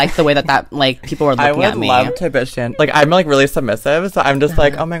didn't like the way that like people were looking at me. I would love to bitch in. Like, I'm like really submissive, so I'm just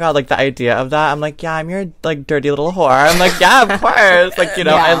like, oh my god, like the idea of that. I'm like, yeah, I'm your like dirty little whore. I'm like, yeah, of course. Like, you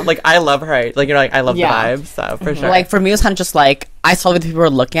know, I love her. Like, you know, like I love the vibes. So for sure. Like for me, it was kind of just like I saw that people were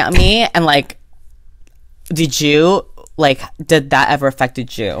looking at me, and like, did that ever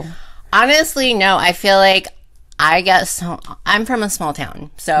affected you? Honestly, no. I feel like I'm from a small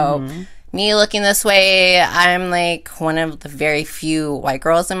town, so me looking this way, I'm like one of the very few white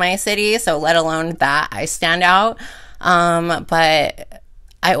girls in my city, so let alone that I stand out. But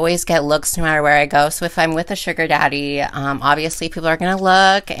I always get looks no matter where I go. So if I'm with a sugar daddy, obviously people are gonna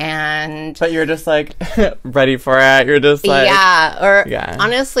look, but you're just like ready for it. You're just like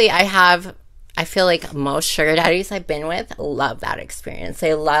honestly, I feel like most sugar daddies I've been with love that experience.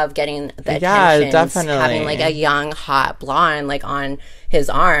 They love getting the attention, definitely having like a young hot blonde like on his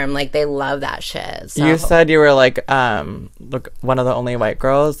arm. Like they love that shit. So. You said you were like look, one of the only white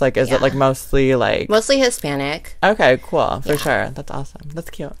girls. Like, is it like mostly Hispanic? Okay, cool, for sure. That's awesome. That's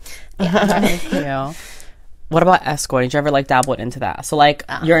cute. Thank you. What about escorting? Did you ever like dabble into that? So like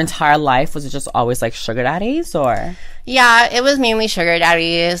your entire life, was it just always like sugar daddies or? Yeah, it was mainly sugar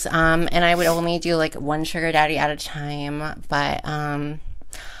daddies. And I would only do like one sugar daddy at a time. But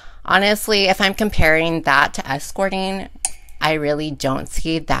honestly, if I'm comparing that to escorting, I really don't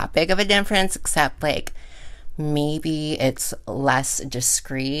see that big of a difference, except like maybe it's less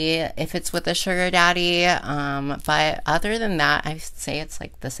discreet if it's with a sugar daddy. But other than that, I say it's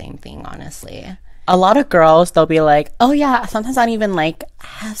like the same thing, honestly. A lot of girls, they'll be like, oh yeah, sometimes I don't even like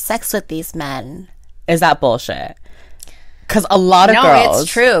have sex with these men. Is that bullshit? Because a lot of girls... No,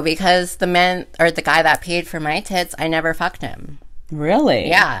 it's true, because the men, or the guy that paid for my tits, I never fucked him. Really?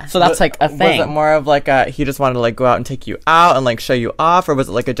 Yeah. So that's like a thing. Was it more of like he just wanted to like go out and take you out and like show you off, or was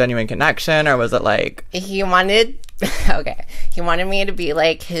it like a genuine connection, or was it like... He wanted me to be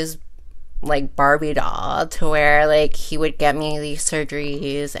like his like Barbie doll, to where like he would get me these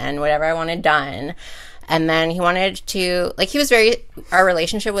surgeries and whatever I wanted done. And then he wanted to, like, our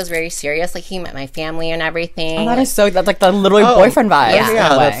relationship was very serious. Like, he met my family and everything. Oh, that's like the literally boyfriend vibe. Yeah,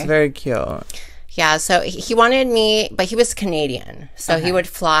 that's very cute. Yeah, so he wanted me, but he was Canadian. So he would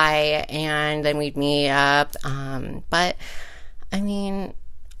fly and then we'd meet up. But, I mean,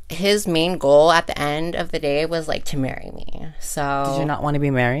 his main goal at the end of the day was, like, to marry me. So. Did you not want to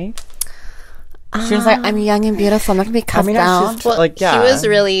be married? She was like, I'm young and beautiful. I'm not going to be cuffed down. Well, like, he was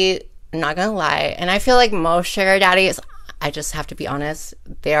really... I'm not gonna lie, and I feel like most sugar daddies, I just have to be honest,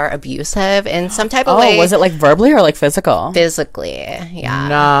 they are abusive in some type of way. Oh, was it like verbally or like physical? Physically, yeah.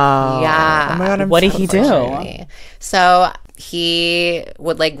 No. Yeah. Oh my God, what did he do? So he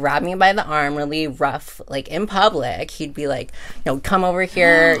would like grab me by the arm really rough, like in public. He'd be like, come over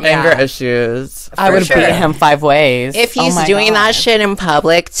here. Anger issues. I would beat him 5 ways. If he's doing that shit in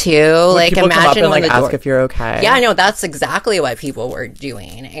public too, like people imagine come up and, when like, the ask door... if you're okay. Yeah, no, that's exactly what people were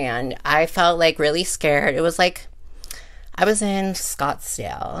doing, and I felt like really scared. It was like I was in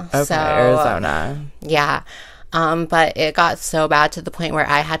Scottsdale, so Arizona. Yeah. But it got so bad to the point where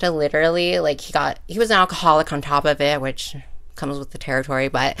I had to literally, like, he was an alcoholic on top of it, which comes with the territory,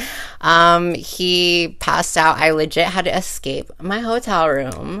 but he passed out. I legit had to escape my hotel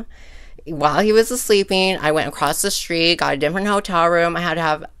room while he was sleeping. I went across the street, got a different hotel room. I had to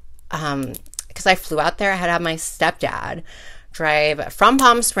have, because I flew out there, I had to have my stepdad drive from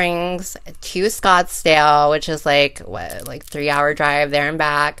Palm Springs to Scottsdale, which is like 3-hour drive there and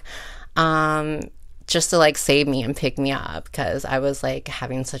back, just to like save me and pick me up, because I was like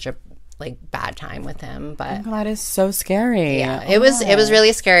having such a like bad time with him. But that is so scary. Yeah, it was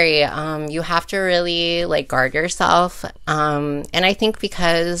really scary. You have to really like guard yourself, and I think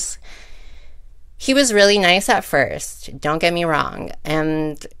because he was really nice at first, don't get me wrong,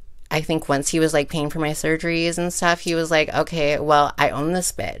 and I think once he was like paying for my surgeries and stuff, he was like, okay, well, I own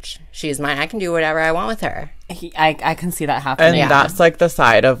this bitch, she's mine, I can do whatever I want with her. I can see that happening. And that's like the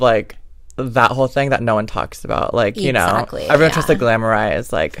side of like that whole thing that no one talks about, like, you know, everyone tries to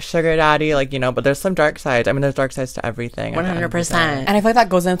glamorize like sugar daddy, like, you know, but there's some dark sides. I mean, there's dark sides to everything. 100%. And I feel like that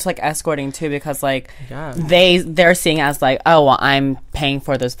goes into like escorting too, because like they're seeing it as like, oh well, I'm paying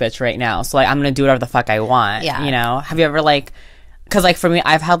for this bitch right now, so like I'm gonna do whatever the fuck I want. Yeah, you know. Have you ever like, because like for me,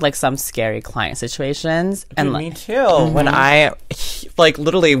 I've had like some scary client situations, and me too. When I like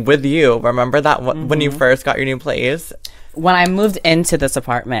literally with you, remember that when you first got your new place. When I moved into this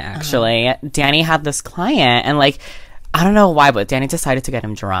apartment, actually, Danny had this client, and like, I don't know why, but Danny decided to get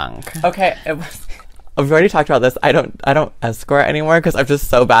him drunk. Okay, we've already talked about this. I don't escort anymore because I'm just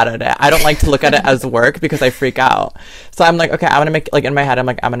so bad at it. I don't like to look at it as work because I freak out. So I'm like, okay, I'm gonna make, like, in my head, I'm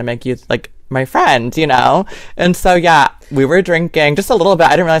like, I'm gonna make you like my friend, you know? And so, yeah, we were drinking just a little bit.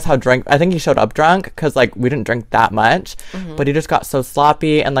 I didn't realize how drunk. I think he showed up drunk because, like, we didn't drink that much. But he just got so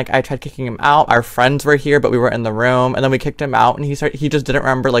sloppy. And, like, I tried kicking him out. Our friends were here, but we were in the room. And then we kicked him out. And he just didn't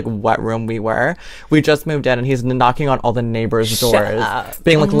remember, like, what room we were. We just moved in. And he's knocking on all the neighbors' doors.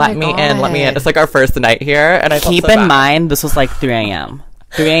 Being like, let me in, let me in. It's, like, our first night here. And I Keep in mind, this was, like, 3 a.m.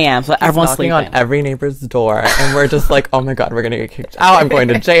 3 a.m. So everyone's knocking sleeping on every neighbor's door, and we're just like, oh my god, we're gonna get kicked out. I'm going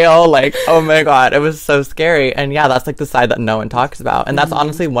to jail. Like, oh my god, it was so scary. And yeah, that's like the side that no one talks about, and that's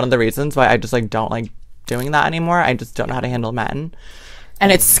honestly one of the reasons why I just like don't like doing that anymore. I just don't know how to handle men.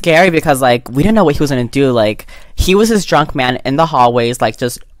 And it's scary because like we didn't know what he was gonna do. Like he was this drunk man in the hallways, like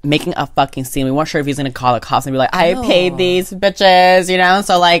just making a fucking scene. We weren't sure if he was gonna call the cops and be like, I paid these bitches, you know.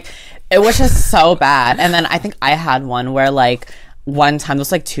 So like it was just so bad. And then I think I had one where like one time, this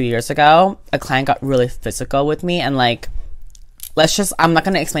was like 2 years ago, a client got really physical with me, and like I'm not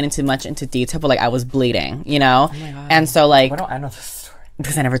gonna explain it too much into detail, but like I was bleeding, you know. Oh my god. And so like, why don't I know this story?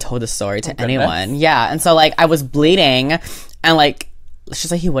 Because I never told this story to anyone. Yeah. And so like I was bleeding, and like let's just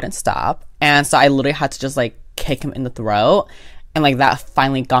say he wouldn't stop, and so I literally had to just like kick him in the throat, and like that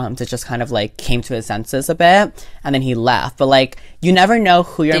finally got him to just kind of like came to his senses a bit, and then he left. But like you never know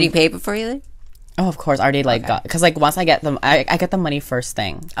who you're. Did he pay before you leave? Oh, of course. I already like got, because like once I get them, I get the money first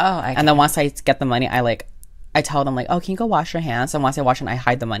thing. And then once I get the money, I tell them like, oh, can you go wash your hands? And once I wash it, I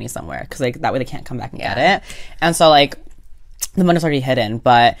hide the money somewhere, because like that way they can't come back and get it. And so like the money's already hidden,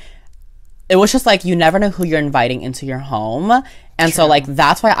 but it was just like you never know who you're inviting into your home. And so like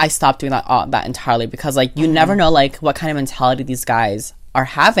that's why I stopped doing that entirely, because like you never know like what kind of mentality these guys are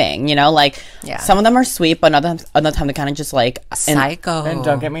having, you know, like some of them are sweet, but another time they kind of just like psycho. And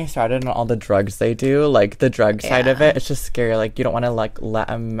don't get me started on all the drugs they do, like the drug side of it. It's just scary. Like you don't want to like let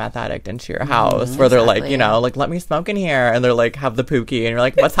a meth addict into your house where they're like, you know, like let me smoke in here, and they're like have the pookie, and you're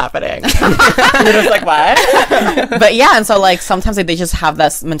like, what's happening? You're just like, what? But yeah, and so like sometimes like, they just have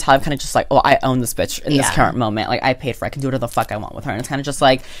this mentality, kind of just like, oh, I own this bitch in this current moment, like I paid for it, I can do whatever the fuck I want with her. And it's kind of just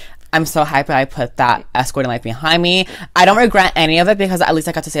like, I'm so happy I put that escorting life behind me. I don't regret any of it, because at least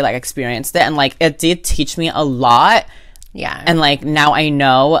I got to say like I experienced it, and like it did teach me a lot. Yeah. And like now I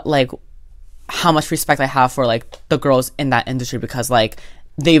know like how much respect I have for like the girls in that industry, because like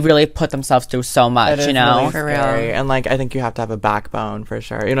they really put themselves through so much, you know? Really scary. And like I think you have to have a backbone for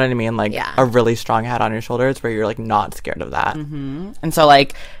sure. You know what I mean? Like a really strong head on your shoulders where you're like not scared of that. And so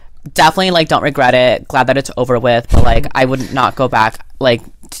like definitely like don't regret it. Glad that it's over with, but like I would not go back like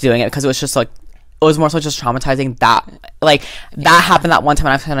to doing it, because it was just like it was more so just traumatizing. That like that happened that one time,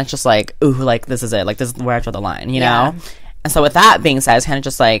 and I was kind of just like, ooh, like this is it, like this is where I draw the line, you know. And so with that being said, it's kind of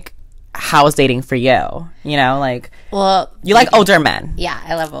just like, how is dating for you, you know? Like, well, you like older men. Yeah,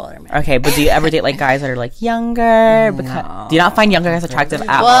 I love older men. Okay, but do you ever date like guys that are like younger? Because do you not find younger guys attractive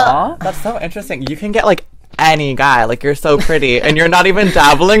at all? That's so interesting. You can get like any guy, like you're so pretty, and you're not even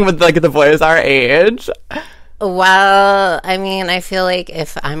dabbling with like the boys our age. Well, I mean, I feel like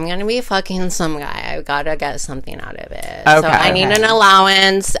if I'm gonna be fucking some guy, I gotta get something out of it. Okay, so I need an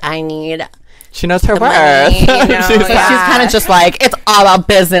allowance. I need. She knows her worth. Money, you know? She's kind of just like, it's all about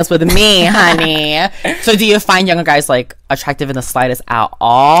business with me, honey. So do you find younger guys like attractive in the slightest at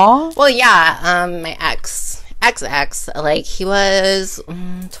all? Well, yeah. My ex, like he was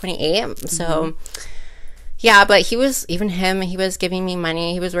 28, so. Yeah, but he was giving me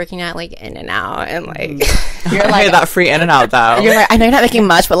money. He was working at like In-N-Out, and like you're like, hey, that free In-N-Out though. You're like, I know you're not making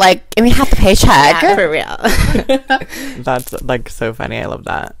much, but like give me half the paycheck. Yeah, for real. That's like so funny. I love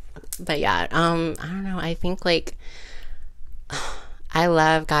that. But yeah, I don't know. I think like I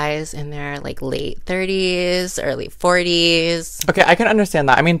love guys in their like late 30s, early 40s. Okay, I can understand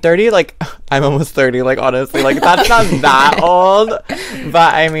that. I mean, 30, like, I'm almost 30, like, honestly. Like, that's not that old.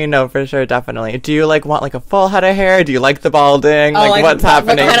 But, I mean, no, for sure, definitely. Do you, like, want, like, a full head of hair? Do you like the balding? Like, what's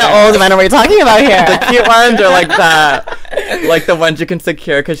happening? What kind of old men are we talking about here? The cute ones, or, like the ones you can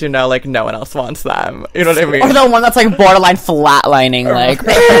secure because you know, like, no one else wants them. You know what I mean? Or the one that's, like, borderline flatlining, like.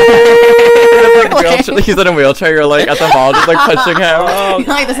 He's in a wheelchair, you're, like, at the mall, just, like, pushing him.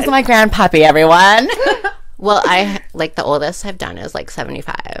 Like, this is my grandpappy, everyone. Well, I like the oldest I've done is like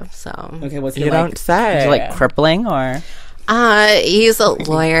 75. So okay, what's he don't say? Is he like crippling or? He's a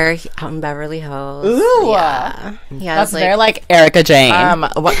lawyer out in Beverly Hills. Ooh, yeah. That's very like Erica Jane.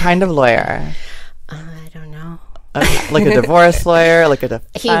 What kind of lawyer? I don't know. Like a divorce lawyer, like a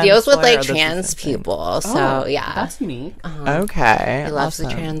defense he deals with lawyer, like trans people, so that's unique. Okay, he loves the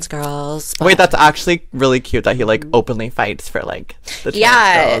trans girls. Wait, that's actually really cute that he like openly fights for like the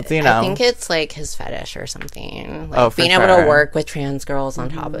trans girls, you know? I think it's like his fetish or something. Like being able to work with trans girls on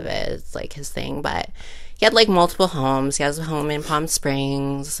top of it is like his thing, but he had like multiple homes. He has a home in Palm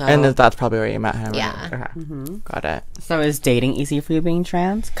Springs. So. And that's probably where you met him. Yeah. Right? Okay. Got it. So is dating easy for you being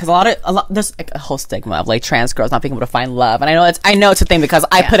trans? Because a lot there's like a whole stigma of like trans girls not being able to find love, and I know it's a thing because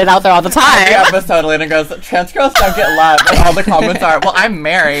I put it out there all the time. Every episode, Elena goes, trans girls don't get love, and all the comments are, well, I'm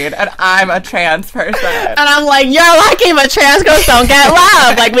married and I'm a trans person, and I'm like, you're lucky, but trans girls don't get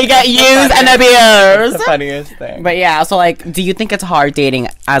love. Like we get used and abused. It's the funniest thing. But yeah, so like, do you think it's hard dating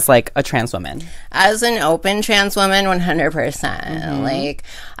as like a trans woman? As an open trans woman, 100%. Like,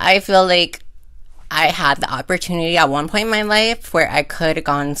 I feel like I had the opportunity at one point in my life where I could have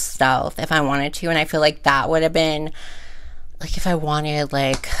gone stealth if I wanted to, and I feel like that would have been, like, if I wanted,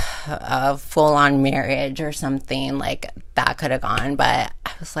 like, a full-on marriage or something, like, that could have gone, but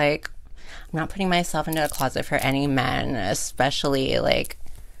I was like, I'm not putting myself into a closet for any men, especially, like,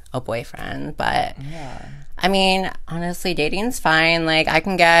 a boyfriend, but, yeah. I mean, honestly, dating's fine, like, I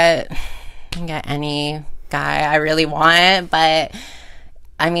can get any guy I really want, but,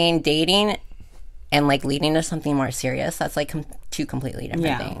 I mean, dating and like leading to something more serious, that's like two completely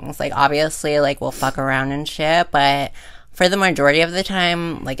different things. Like obviously like we'll fuck around and shit, but for the majority of the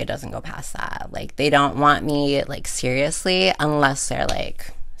time, like it doesn't go past that. Like they don't want me like seriously unless they're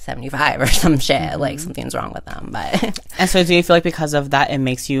like 75 or some shit. Like something's wrong with them. But and so do you feel like because of that it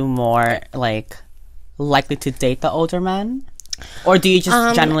makes you more like likely to date the older men? Or do you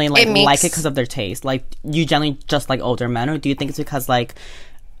just generally like it because of their taste? Like you generally just like older men, or do you think it's because like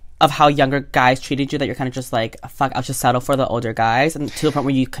of how younger guys treated you that you're kind of just like, fuck, I'll just settle for the older guys, and to the point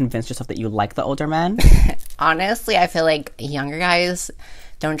where you convince yourself that you like the older men? Honestly, I feel like younger guys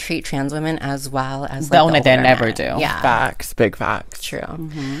don't treat trans women as well as like, they never do. Yeah, facts, big facts. True.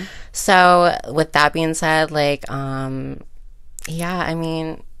 So with that being said, like, yeah, I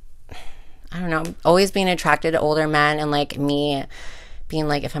mean, I don't know, always being attracted to older men, and like me being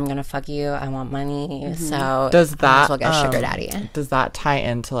like, if I'm gonna fuck you, I want money. So does that I might as well get a sugar daddy? Does that tie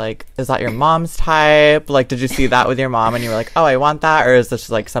into like, is that your mom's type? Like, did you see that with your mom and you were like, oh, I want that, or is this just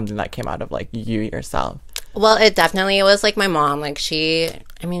like something that came out of like you yourself? Well, it definitely was like my mom. Like she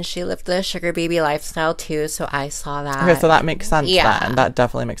lived the sugar baby lifestyle too, so I saw that. Okay, so that makes sense. Yeah. Then. That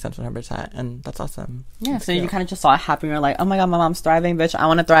definitely makes sense 100%, and that's awesome. Yeah, so you kind of just saw it happen. You're like, oh my god, my mom's thriving, bitch. I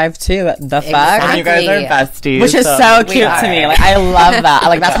want to thrive too. The fuck? Exactly. And you guys are besties. Which is so cute to me. Like, I love that.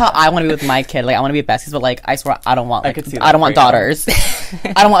 Like, that's how I want to be with my kid. Like, I want to be besties, but like, I swear, I don't want, like, I don't want daughters.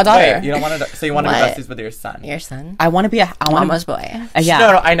 I don't want a daughter. Wait, you don't want to, so you want to be besties with your son? Your son? I want to be Mama's boy. Yeah.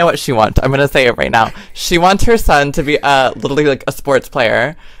 No, I know what she wants. I'm going to say it right now. She wants her son to be literally like a sports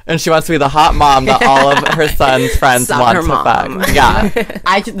player, and she wants to be the hot mom that all of her son's friends want to fuck. Yeah.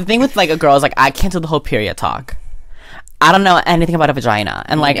 The thing with like a girl is like, I can't do the whole period talk. I don't know anything about a vagina,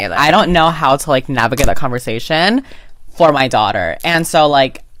 and like I don't know how to like navigate that conversation for my daughter, and so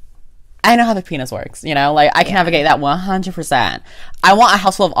like I know how the penis works, you know, like I can navigate that 100%. I want a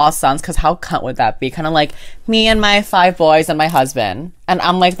house full of all sons, because how cunt would that be? Kind of like me and my 5 boys and my husband, and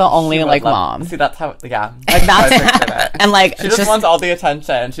I'm like the only like mom. See, that's how, yeah. Like that's and like she just wants all the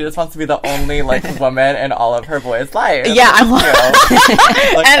attention. She just wants to be the only like woman in all of her boys' lives. Yeah, I want.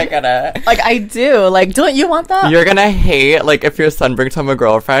 Like, I get it. Like I do. Like, don't you want that? You're gonna hate like if your son brings home a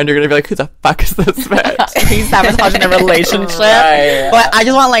girlfriend. You're gonna be like, who the fuck is this bitch? He's sabotaging the relationship. Right. But I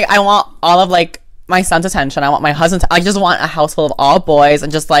just want like, I want all of like my son's attention. I want my husband's. I just want a house full of all boys,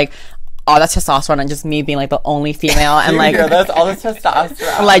 and just like all that testosterone, and just me being like the only female, and like all this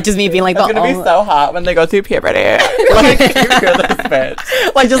testosterone, like just me being like it's gonna be so hot when they go through puberty. Like you hear this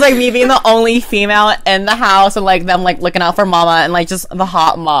bitch, like just like me being the only female in the house, and like them like looking out for mama, and like just the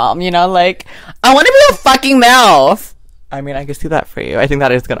hot mom, you know, like I want to be a fucking MILF. I mean, I can see that for you. I think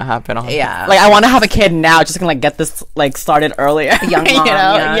that is gonna happen. Yeah, like I want to have a kid now, just to like get this like started earlier. Young mom, you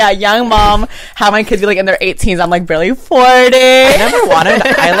know? Yeah, young mom. Have my kids be like in their 18s. I'm like barely 40. I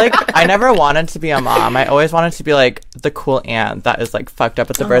never wanted to be a mom. I always wanted to be like the cool aunt that is like fucked up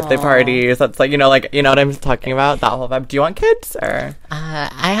at the birthday parties. That's like, you know what I'm talking about, that whole vibe. Do you want kids, or?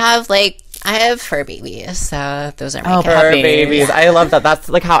 I have fur babies, so those are my fur babies. I love that. That's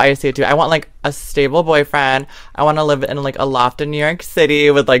like how I see it too. I want like a stable boyfriend. I want to live in like a loft in New York City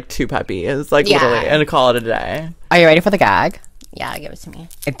with like 2 puppies, like literally, and call it a day. Are you ready for the gag? Yeah, give it to me.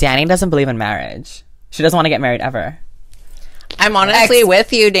 Dani doesn't believe in marriage. She doesn't want to get married ever. I'm honestly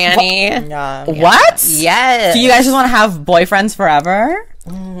with you, Dani. Yeah. What? Yes. Do you guys just want to have boyfriends forever?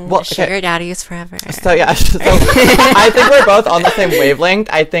 Well, sugar daddies forever. So yeah, I think we're both on the same wavelength.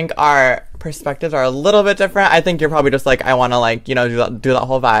 I think our perspectives are a little bit different. I think you're probably just like, I want to like, you know, do that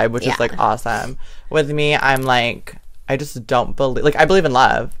whole vibe, which is like awesome. With me, I'm like, I just don't believe, like, I believe in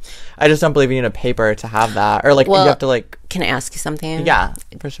love. I just don't believe you need a paper to have that. Or, like, you have to, like... Can I ask you something? Yeah,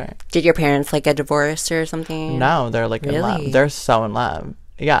 for sure. Did your parents, like, get divorced or something? No, they're, like, in love. They're so in love.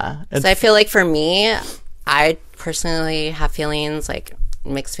 Yeah. So I feel like for me, I personally have feelings, like,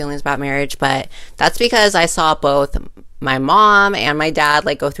 mixed feelings about marriage, but that's because I saw both my mom and my dad,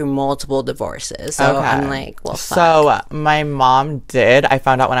 like, go through multiple divorces. So I'm like, well, fuck. So my mom did. I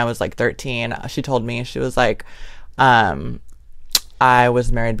found out when I was, like, 13. She told me, she was like, I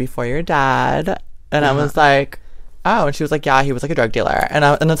was married before your dad. And I was like, oh. And she was like, yeah, he was like a drug dealer.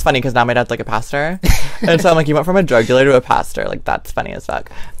 And it's funny because now my dad's like a pastor. And so I'm like, you went from a drug dealer to a pastor. Like, that's funny as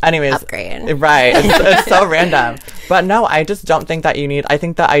fuck. Anyways. Upgrade. Right. It's so random. But no, I just don't think that you need, I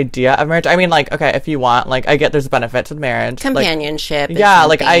think the idea of marriage, I mean, like, okay, if you want, like, I get there's benefits with marriage. Companionship. Like, yeah,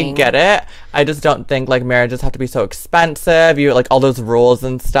 like, I get it. I just don't think, like, marriages have to be so expensive. You, like, all those rules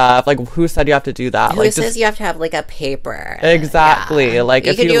and stuff. Like, who said you have to do that? Who like, says you have to have, like, a paper? Exactly. Yeah. Like,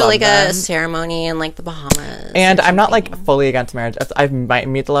 you if could you do, love like, them, a ceremony in, like, the Bahamas. And I'm not, like, fully against marriage. If I might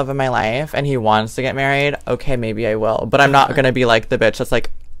meet the love of my life and he wants to get married, okay, maybe I will. But I'm not going to be, like, the bitch that's like,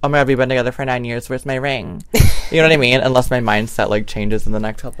 oh my god, we've been together for 9 years, where's my ring? You know what I mean? Unless my mindset, like, changes in the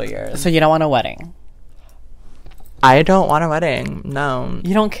next couple of years. So you don't want a wedding? I don't want a wedding. No.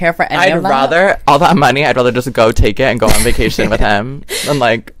 You don't care for any of that? I'd rather, all that money, I'd rather just go take it and go on vacation with him and,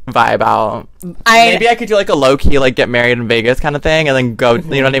 like, vibe out. Maybe I could do, like, a low-key, like, get married in Vegas kind of thing and then go,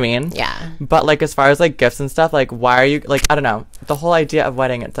 you know what I mean? Yeah. But, like, as far as, like, gifts and stuff, like, why are you, like, I don't know. The whole idea of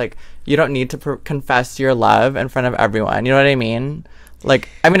wedding, it's like, you don't need to confess your love in front of everyone. You know what I mean? Like,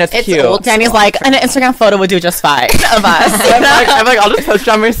 I mean, it's cute. Danny's like, an Instagram photo would do just fine of us. I'm like, I'll just post it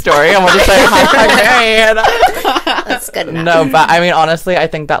on my story and we'll just say, hi, married. That's good enough. No, but I mean, honestly, I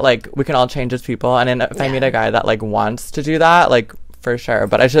think that, like, we can all change as people. And then if I meet a guy that, like, wants to do that, like, for sure.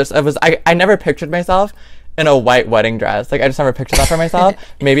 But I never pictured myself in a white wedding dress. Like, I just never pictured that for myself.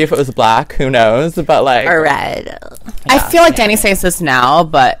 Maybe if it was black, who knows? But, like, or red. I feel like Danny says this now,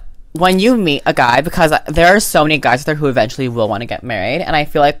 but when you meet a guy, because there are so many guys out there who eventually will want to get married, and I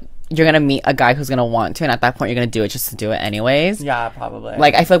feel like you're gonna meet a guy who's gonna want to, and at that point you're gonna do it just to do it anyways. Yeah, probably.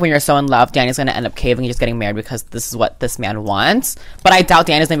 Like, I feel like when you're so in love, Danny's gonna end up caving and just getting married because this is what this man wants. But I doubt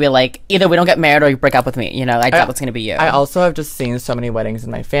Danny's gonna be like, either we don't get married or you break up with me. You know, I doubt it's gonna be you. I also have just seen so many weddings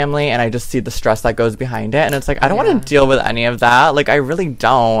in my family, and I just see the stress that goes behind it, and it's like, I don't want to deal with any of that. Like, I really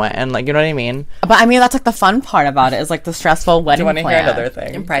don't. And, like, you know what I mean? But I mean, that's like the fun part about it, is like the stressful wedding. Do you want to hear another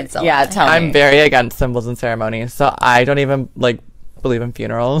thing? And pride celebrate. Yeah, tell me. I'm very against symbols and ceremonies, so I don't even, like, believe in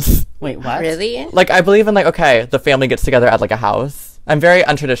funerals. Wait, what? Really? Like, I believe in, like, okay, the family gets together at, like, a house. I'm very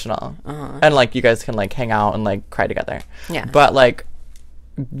untraditional. And, like, you guys can, like, hang out and, like, cry together. Yeah. But, like,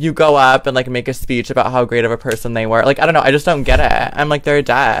 you go up and, like, make a speech about how great of a person they were. Like, I don't know. I just don't get it. I'm like, they're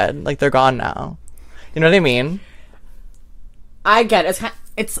dead. Like, they're gone now. You know what I mean? I get it.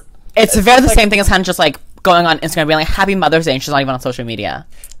 It's very the same thing as kind of just, like, going on Instagram being like, Happy Mother's Day, and she's not even on social media.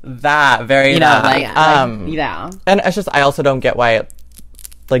 That, very, you know, that. like, yeah. And it's just, I also don't get why,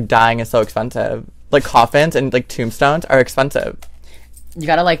 like, dying is so expensive. Like, coffins and, like, tombstones are expensive. You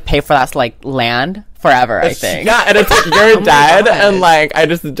gotta, like, pay for that, like, land forever, I think. Yeah, and it's like, you're dead, and, like, I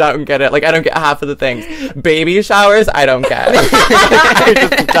just don't get it. Like, I don't get half of the things. Baby showers, I don't get. I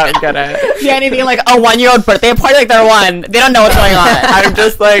just don't get it. Yeah, anything like a 1-year-old birthday party, like, they're one. They don't know what's going on. I'm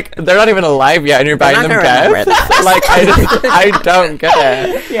just like, they're not even alive yet, and you're buying them gifts. Like, I don't get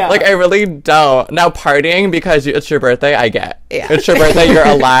it. Yeah. Like, I really don't. Now, partying because it's your birthday, I get. Yeah. It's your birthday, you're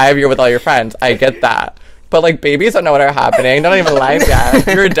alive, you're with all your friends. I get that. But, like, babies don't know what are happening. They're not even alive yet.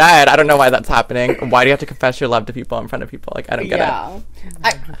 You're dead. I don't know why that's happening. Why do you have to confess your love to people in front of people? Like, I don't get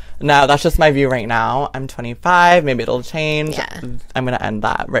it. No, that's just my view right now. I'm 25. Maybe it'll change. Yeah. I'm going to end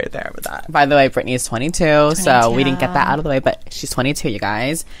that right there with that. By the way, Brittney is 22, so we didn't get that out of the way. But she's 22, you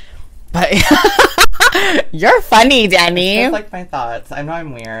guys. But you're funny, Danny. It's like my thoughts. I know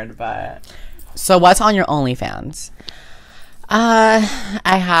I'm weird, but... So what's on your OnlyFans? I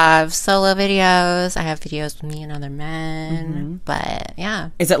have solo videos. I have videos with me and other men. But yeah.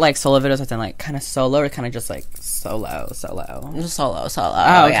 Is it like solo videos that's in like kind of solo or kind of just like solo? Solo. Oh,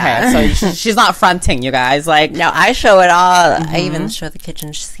 okay. Yeah. So she's not fronting, you guys. Like, no, I show it all. I even show the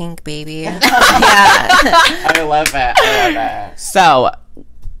kitchen sink, baby. Yeah. I love it. So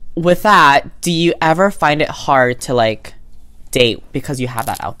with that, do you ever find it hard to like date because you have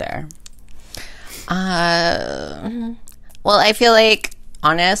that out there? Well, I feel like,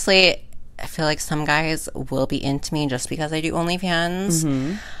 honestly, some guys will be into me just because I do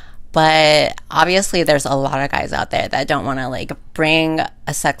OnlyFans. But obviously, there's a lot of guys out there that don't want to, like, bring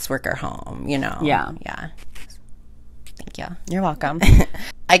a sex worker home, you know? Yeah. Yeah. Thank you. You're welcome.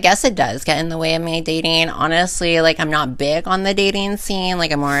 I guess it does get in the way of me dating. Honestly, like, I'm not big on the dating scene.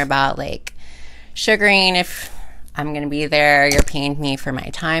 Like, I'm more about, like, sugaring if I'm gonna be there. You're paying me for my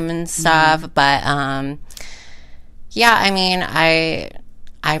time and stuff. But, yeah, I mean,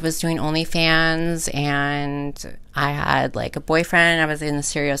 I was doing OnlyFans, and I had, like, a boyfriend. I was in a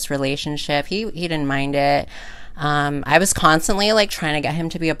serious relationship. He didn't mind it. I was constantly, like, trying to get him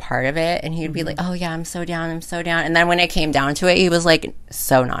to be a part of it, and he'd be like, oh, yeah, I'm so down. And then when it came down to it, he was, like,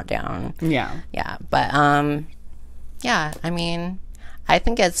 so not down. Yeah. Yeah. But, yeah, I mean, I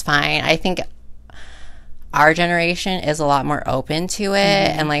think it's fine. I think our generation is a lot more open to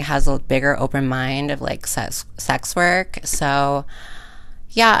it and, like, has a bigger open mind of, like, sex work. So,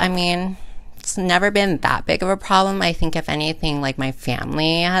 yeah, I mean, it's never been that big of a problem. I think if anything, like, my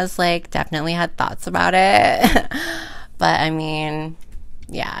family has, like, definitely had thoughts about it. But I mean,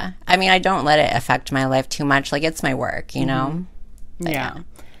 yeah, I mean, I don't let it affect my life too much. Like, it's my work, you know? But, yeah.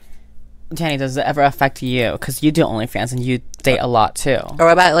 Danny, does it ever affect you? Because you do OnlyFans and you date a lot too. Or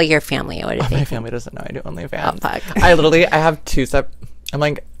what about, like, your family? What do you think? My family doesn't know I do OnlyFans. Oh, fuck. I have two separate. I'm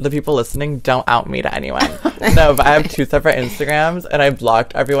like, the people listening, don't out me to anyone. No, but I have two separate Instagrams, and I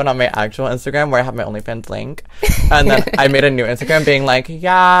blocked everyone on my actual Instagram where I have my OnlyFans link. And then I made a new Instagram being like,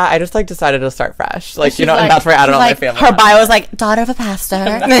 yeah, I just, like, decided to start fresh. Like, you know, like, and that's where I added all my family. Her bio was like, daughter of a pastor,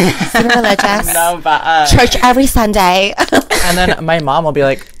 super religious, no, but, church every Sunday. And then my mom will be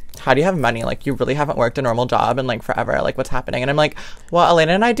like, how do you have money? Like, you really haven't worked a normal job in, like, forever. Like, what's happening? And I'm like, well,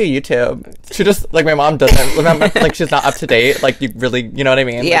 Elena and I do YouTube. She just, like, my mom doesn't remember, like, she's not up to date. Like, you really, you know what I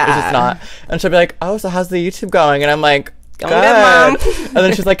mean? Yeah. Like, it's just not. And she'll be like, oh, so how's the YouTube going? And I'm like, good. Mom. And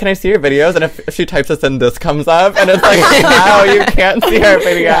then she's like, can I see your videos? And if she types this in, this comes up. And it's like, wow, you can't see our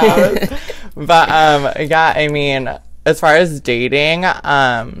videos. But, yeah, I mean, as far as dating,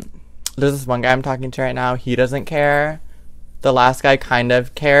 there's this one guy I'm talking to right now. He doesn't care. The last guy kind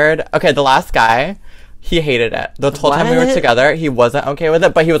of cared. Okay, the last guy, he hated it. The whole time we were together, he wasn't okay with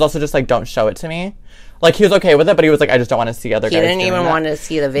it, but he was also just like, don't show it to me. Like, he was okay with it, but he was like, I just don't want to see other guys. He didn't even want to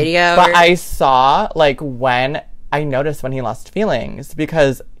see the video. But I saw, like, when I noticed when he lost feelings,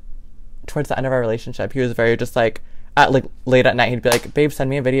 because towards the end of our relationship, he was very just like, at like late at night, he'd be like, babe,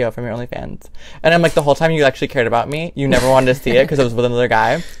 send me a video from your OnlyFans. And I'm like, the whole time you actually cared about me, you never wanted to see it because it was with another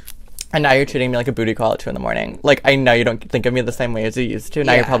guy. And now you're treating me like a booty call at 2 a.m. Like, I know you don't think of me the same way as you used to.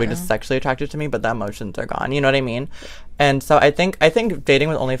 Now you're probably just sexually attracted to me, but the emotions are gone. You know what I mean? And so I think dating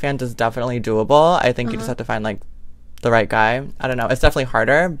with OnlyFans is definitely doable. I think you just have to find, like, the right guy. I don't know. It's definitely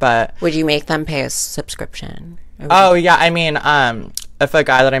harder, but... Would you make them pay a subscription? Oh, yeah. I mean, if a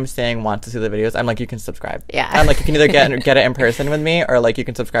guy that I'm seeing wants to see the videos, I'm like, you can subscribe. Yeah. I'm like, you can either get it in person with me, or, like, you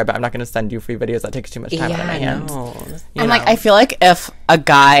can subscribe, but I'm not going to send you free videos. That takes too much time out of my hands. And, like, I feel like if a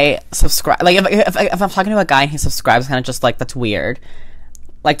guy subscribe, like, if I'm talking to a guy and he subscribes, kind of just, like, that's weird.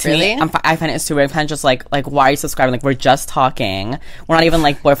 Like, to me, I find it super weird. Kind of just, like, why are you subscribing? Like, we're just talking. We're not even,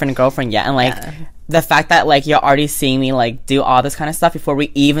 like, boyfriend and girlfriend yet. And, like, the fact that, like, you're already seeing me, like, do all this kind of stuff before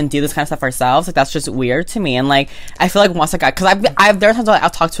we even do this kind of stuff ourselves, like, that's just weird to me. And, like, I feel like once a guy, because there are times I'll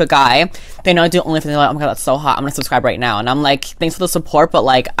talk to a guy, they know I do OnlyFans, they're like, oh my god, that's so hot, I'm gonna subscribe right now. And I'm like, thanks for the support, but,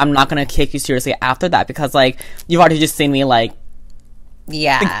 like, I'm not gonna take you seriously after that, because, like, you've already just seen me, like,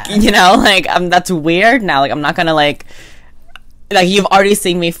 you know, like, that's weird now. Like, I'm not gonna, like, you've already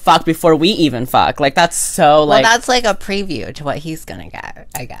seen me fuck before we even fuck. Like, that's so, like... Well, that's, like, a preview to what he's gonna get,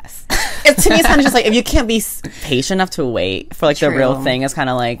 I guess. To me, it's kind of just, like, if you can't be patient enough to wait for, like, the real thing, it's kind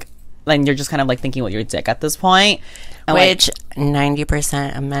of, like, then you're just kind of, like, thinking with your dick at this point. And, which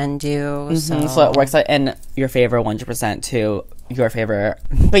 90% of men do, so it works out in your favor 100% to your favor.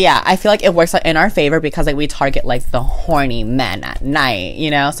 But, yeah, I feel like it works out in our favor because, like, we target, like, the horny men at night, you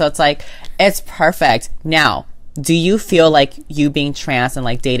know? So it's, like, it's perfect. Now... Do you feel like you being trans and,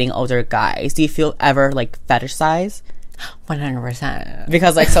 like, dating older guys, do you feel ever, like, fetishize? 100%.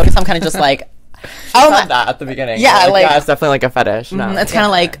 Because, like, so I'm kind of just like, oh my, that at the beginning. Yeah, like yeah, it's definitely like a fetish. No, it's kind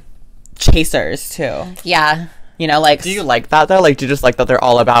of like chasers too. Yeah. You know, like... Do you like that, though? Like, do you just like that they're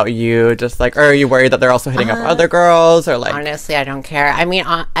all about you? Just, like, or are you worried that they're also hitting up other girls? Or, like... Honestly, I don't care. I mean,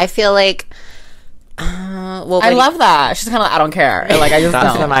 I feel like... well, I love that. She's kind of like, I don't care. Like, I just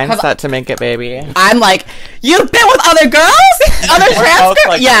That's don't. the mindset to make it, baby. I'm like, you've been with other girls? Other trans girls?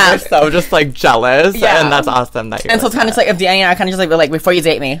 Like, yeah. We're so just, like, jealous. Yeah. And that's awesome that you're And so like it's kind of that. like, if Danny and I kind of just like, before you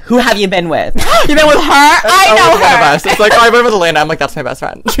date me, who have you been with? You've been with her? I know her. One of us. It's like, oh, I went with Elena. I'm like, that's my best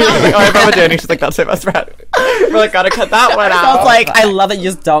friend. She's like, oh, I went with Danny. She's like, that's my best friend. We're like, gotta cut that one out. So it's like, I love that you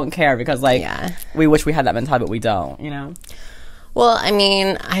just don't care because, like, we wish we had that mentality, but we don't, you know? Well, I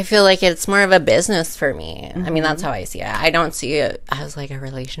mean, I feel like it's more of a business for me. I mean, that's how I see it. I don't see it as, like, a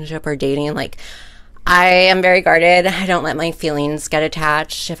relationship or dating. Like, I am very guarded. I don't let my feelings get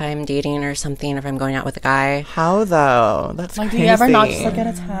attached if I'm dating or something, if I'm going out with a guy. How though? That's Like, crazy. do you ever not just like get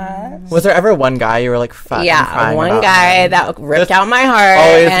attached? Was there ever one guy you were like, fucking crying one about guy him? that ripped out my heart.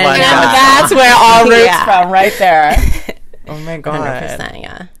 Always and, one you know, guy. That's where all roots from, right there. Oh my god. 100%,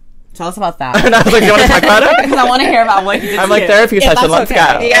 yeah. Tell us about that. And I was like, you want to talk about it? Because I want to hear about what you did. I'm to like, you. therapy If session, that's let's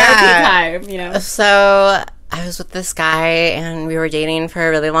okay. go. Yeah. Therapy time, you know. So I was with this guy and we were dating for a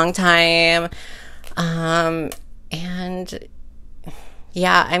really long time. And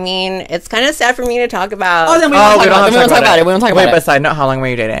yeah, I mean, it's kind of sad for me to talk about. Oh, then we won't talk about it. We won't talk about it. We won't talk about Wait, it. but side note, how long were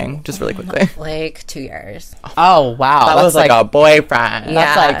you dating? Just really quickly. Like 2 years. Oh, wow. That was like a boyfriend. Yeah.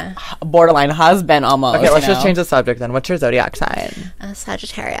 That's like borderline husband almost. Okay, let's you just know? change the subject then. What's your zodiac sign?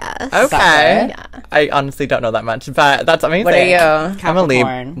 Sagittarius. Okay. Yeah. I honestly don't know that much, but that's amazing. What are you? I'm a Libra.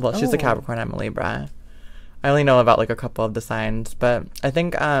 Capricorn. Well, she's a Capricorn. I'm a Libra. I only know about like a couple of the signs, but I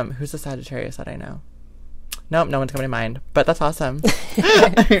think who's the Sagittarius that I know? Nope, no one's coming to mind. But that's awesome.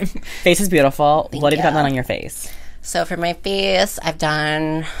 Face is beautiful. What have you got done on your face? So for my face, I've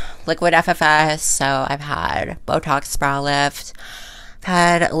done liquid FFS. So I've had Botox brow lift. I've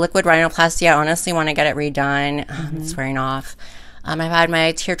had liquid rhinoplasty. I honestly want to get it redone. It's wearing off. I've had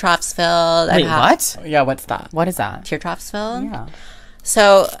my tear troughs filled. Wait, I've had what? Yeah, what's that? What is that? Tear troughs filled? Yeah.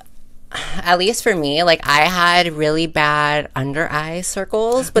 So at least for me, like I had really bad under eye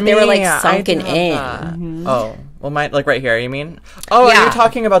circles, but they were like Me, I sunken do have in. that. Oh, well, mine like right here. You mean? Oh, are Yeah. you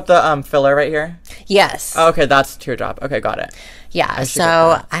talking about the filler right here? Yes. Oh, okay, that's teardrop. Okay, got it. Yeah. should So get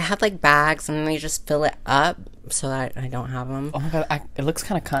that. I had like bags and they just fill it up so that I don't have them. Oh my god, it looks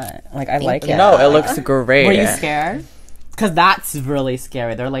kind of cut. Like I like you. it. No, it looks great. Were you scared? Because that's really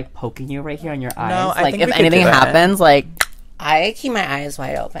scary. They're like poking you right here on your eyes. I Like think if we could anything do it. happens, like I keep my eyes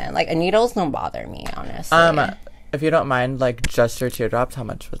wide open. Like needles don't bother me, honestly. If you don't mind, like just your teardrops, how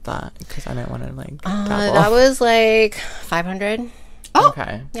much was that? Because I might want to like dabble. that was like 500.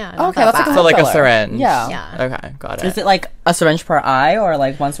 Okay. Yeah. not okay, that that's a bad. So like a filler. syringe. Yeah. Yeah. Okay, got it. Is it like a syringe per eye or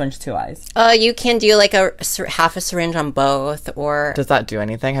like one syringe, 2 eyes? You can do like half a syringe on both, or Does that do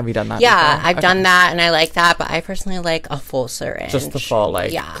anything? Have you done that? yeah, before? I've Okay. done that and I like that. But I personally like a full syringe. Just the full,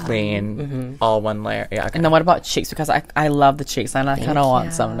 like Yeah. clean, all one layer. Yeah. Okay. And then what about cheeks? Because I love the cheeks and I kind of want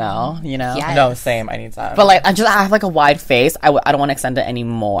you. some now, you know? Yes. No, same. I need that. But like I have like a wide face. I don't want to extend it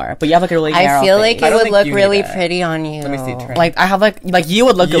anymore. But you have like a really narrow I feel face. like I it don't would think look you really need it. pretty on you. Let me see. Try. like I have like you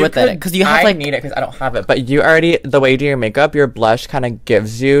would look good with it because you have I like need it because I don't have it. But you already the way you do your makeup, your blush kind of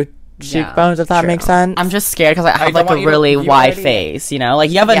gives you cheekbones. If that true. makes sense. I'm just scared because I have don't like want a you to- really you wide already- face, you know. Like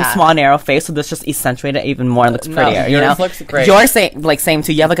you have a Yeah. small narrow face, so this just accentuates it even more and looks No, prettier. You yours know, looks great. Yours same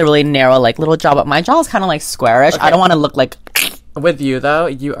too. You have like a really narrow like little jaw, but my jaw is kind of like squarish. I don't want to look like. With you though,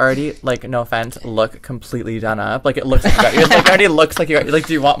 you already like no offense, look completely done up. Like it looks good. It like already looks like you like.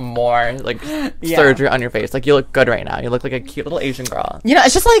 Do you want more like surgery on your face? Like you look good right now. You look like a cute little Asian girl. You know,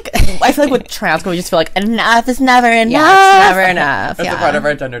 it's just like I feel like with trans girls, we just feel like enough is never enough. Yeah, it's never enough. That's Yeah. a part of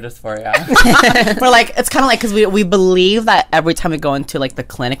our gender dysphoria. We're like, it's kind of like because we believe that every time we go into like the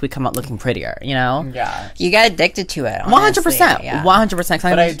clinic, we come out looking prettier. You know, Yeah. You get addicted to it. 100%, Yeah. 100%.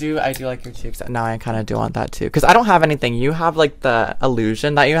 But I do like your cheeks. Now I kind of do want that too. Because I don't have anything. You have like the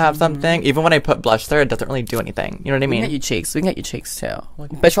illusion that you have something. Even when I put blush there, it doesn't really do anything. You know what I We can mean? get you cheeks. We can get you cheeks too.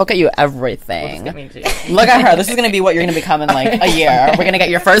 Bitch, we'll get you everything. Get me cheeks. Look at her. This is gonna be what you're gonna become in like a year. We're gonna get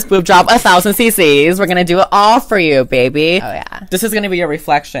your first boob job, 1,000 cc's. We're gonna do it all for you, baby. Oh yeah. This is gonna be your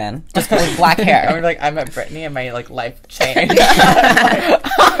reflection, just with black I'm hair. like I'm at Brittney and my like life changed.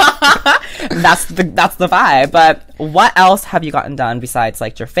 That's the vibe. But what else have you gotten done besides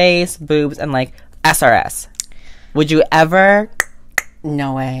like your face, boobs, and like SRS? Would you ever?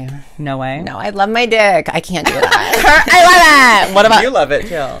 No way. No way. No, I love my dick. I can't do that. I love it. What about? You love it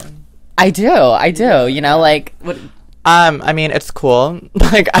too. I do. You know, like what? I mean, it's cool.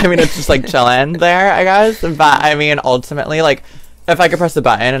 Like, I mean, it's just like chilling there, I guess. But I mean, ultimately, like, if I could press the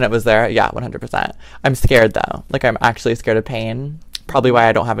button and it was there, yeah, 100%. I'm scared though. Like, I'm actually scared of pain. Probably why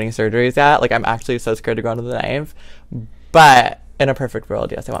I don't have any surgeries yet. Like, I'm actually so scared to go under the knife. But in a perfect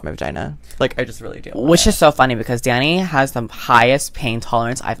world, yes, I want my vagina. Like, I just really do. Which is so funny because Danny has the highest pain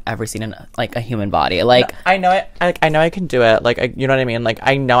tolerance I've ever seen in like a human body. Like, I know it. I know I can do it. Like, you know what I mean? Like,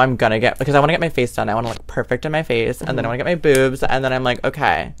 I know I'm gonna get because I want to get my face done. I want to look perfect in my face, and then I want to get my boobs, and then I'm like,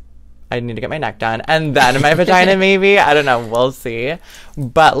 okay, I need to get my neck done, and then my vagina maybe. I don't know. We'll see.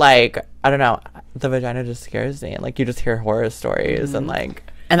 But like, I don't know. The vagina just scares me. Like, you just hear horror stories and like.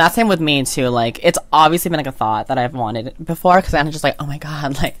 and that's same with me too. Like, it's obviously been like a thought that I've wanted before because I'm just like, oh my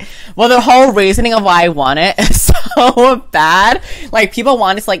god, like, well, the whole reasoning of why I want it is so bad. Like, people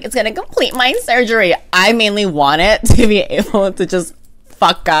want it's like it's gonna complete my surgery. I mainly want it to be able to just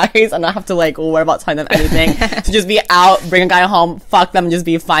fuck guys and not have to like worry about telling them anything. To just be out, bring a guy home, fuck them, and just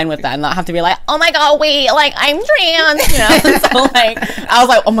be fine with that, and not have to be like, oh my god, wait, like I'm trans, you know. So like I was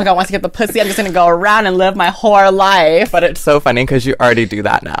like, oh my god, once I get the pussy, I'm just gonna go around and live my whole life. But it's so funny because you already do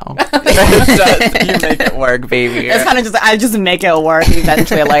that now. It's just, you make it work, baby. It's kind of just, I just make it work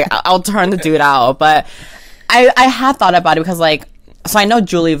eventually. Like I'll turn the dude out. But I have thought about it because like, so I know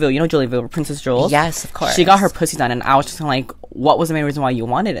Julie Vu, you know Julie Vu, Princess Jules? Yes, of course. She got her pussy done, and I was just kind of like, what was the main reason why you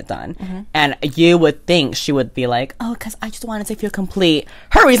wanted it done? And you would think she would be like, oh, because I just wanted to feel complete.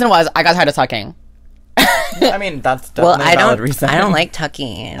 Her reason was, I got tired of tucking. I mean, that's definitely a valid reason. I don't like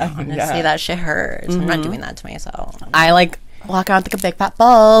tucking. Honestly, that shit hurts. I'm not doing that to myself. I like walk around with like a big fat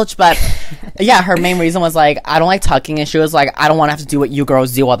bulge, but yeah, her main reason was like, I don't like tucking, and she was like, I don't want to have to do what you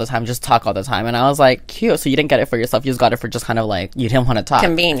girls do all the time, just talk all the time. And I was like, cute. So you didn't get it for yourself, you just got it for just kind of like, you didn't want to talk.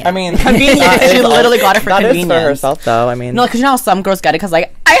 Convenient. I mean, convenient. She literally got it for convenience. That is for herself, though. I mean, no, because you know how some girls get it because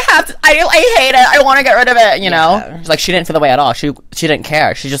like, I have to, I hate it, I want to get rid of it, you know. Like, she didn't feel the way at all. She didn't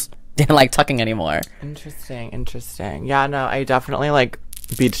care. She just didn't like tucking anymore. Interesting. Yeah, no, I definitely like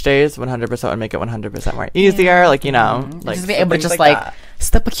beach days 100% would make it 100% more easier, like, you know, like just be able to just like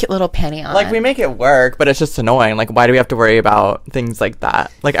slip a cute little panty on. Like, we make it work, but it's just annoying. Like, why do we have to worry about things like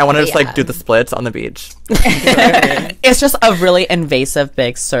that? Like, I want to just like do the splits on the beach. It's just a really invasive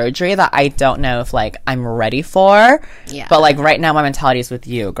big surgery that I don't know if like I'm ready for. Yeah. But like right now my mentality is with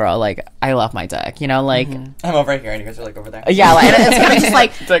you, girl. Like, I love my dick, you know, like I'm over here and you guys are like over there. Yeah, like it's kind of just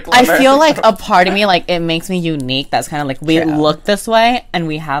like I feel like a part of me, like, it makes me unique. That's kind of like, we look this way and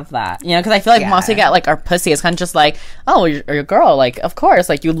we have that, you know, because I feel like once we get like our pussy, it's kind of just like, oh, you're a girl, like, of course,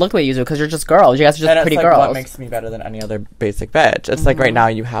 like, you look the way you do because you're just girls. You guys are just pretty like, girls. What makes me better than any other basic bitch? It's like right now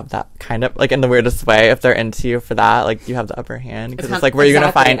you have that kind of like, in the weirdest way, if they're into you for that, like, you have the upper hand, because it's like, where are you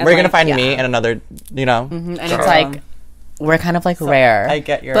gonna find me and another, you know, and it's like, we're kind of like rare. I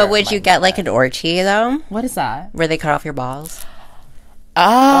get your. But would you get like an orgy though? What is that? Where they cut off your balls? So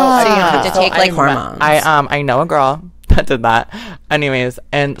you have to take like hormones. I know a girl that did that. Anyways,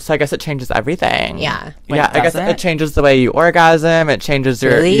 and so I guess it changes everything. Yeah. I guess it changes the way you orgasm. It changes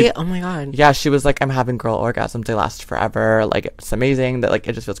your. Really? Oh my god. Yeah, she was like, I'm having girl orgasms. They last forever. Like, it's amazing. That like,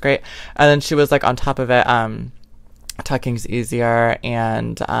 it just feels great. And then she was like, on top of it, tucking's easier,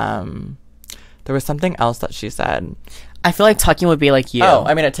 and there was something else that she said. I feel like tucking would be like you. Oh,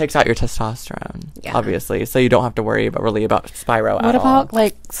 I mean, it takes out your testosterone, obviously, so you don't have to worry about Spyro at all. What about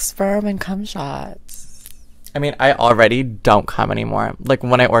like sperm and cum shots? I mean, I already don't cum anymore. Like,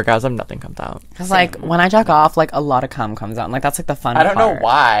 when I orgasm, nothing comes out. Because like, when I jack off, like, a lot of cum comes out, and like, that's like the fun part. I don't know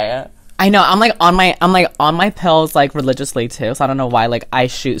why. I know, I'm like on my pills like religiously too, so I don't know why like I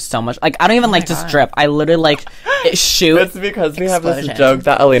shoot so much. Like, I don't even like just drip. I literally like shoot. It's because we have this joke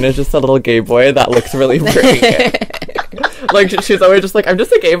that Elena's just a little gay boy that looks really pretty. Like, she's always just like, I'm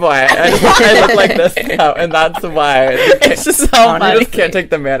just a gay boy. I look like this now, and that's why. It's just so funny. You just can't take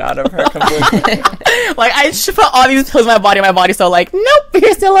the man out of her completely. Like, I should put all these pills in my body, so like, nope,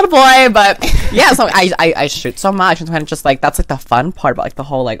 you're still a little boy. But yeah, so I shoot so much, and kind of just like, that's like the fun part about like the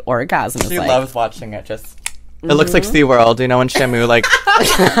whole like orgasm. She loves watching it. Just it looks like SeaWorld, you know, when Shamu like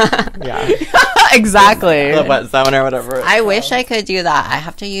yeah, exactly, the wet zone or whatever. I wish I could do that. I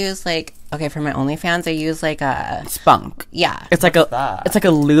have to use like, okay, for my OnlyFans, I use like a spunk. Yeah, it's like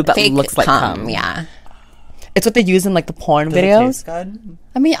a lube that fake looks like cum. Yeah, it's what they use in like the porn Does videos. It taste good?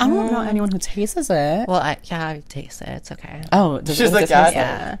 I mean, I don't know anyone who tastes it. Well, I taste it. It's okay. Oh, she's like,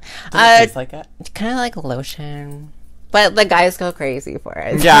 yeah. Does it taste like it? Kind of like lotion. But the guys go crazy for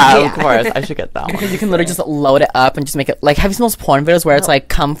it. Yeah, of course. I should get that one. Because you can literally just load it up and just make it like, have you seen those porn videos where it's like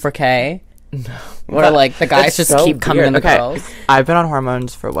cum for K? No. Where like the guys just keep coming in the girls. I've been on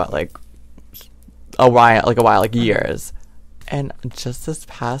hormones for what, like a while, like years. And just this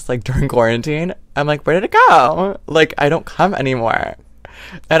past, like, during quarantine, I'm like, where did it go? Like, I don't come anymore.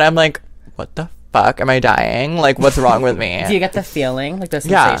 And I'm like, what the fuck? Am I dying? Like, what's wrong with me? Do you get the feeling, like the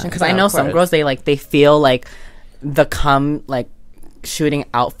sensation? Because I know some girls, they feel like the cum like shooting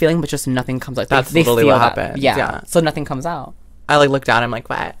out feeling, but just nothing comes out. That's literally what happened. Yeah, so nothing comes out. I like look down, I'm like,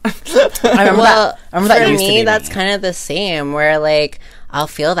 what? I remember that. I remember that. For me, that's kind of the same. Where like I'll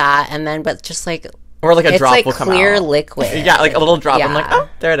feel that, and then but just like, or like a drop like will come out. Clear liquid. Yeah, like a little drop. I'm like, oh,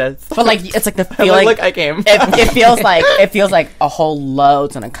 there it is. But like, it's like the feeling. Look, I came. It feels like a whole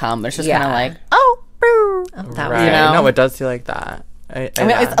load's gonna come. It's just kind of like, that right. You know? No, it does feel like that. I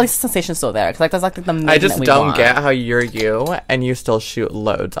mean, at least the sensation's still there. Because like, that's like the main I just that we don't want. get how you're you and you still shoot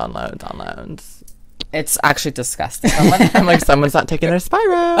loads on loads on loads. It's actually disgusting. I'm like, someone's not taking their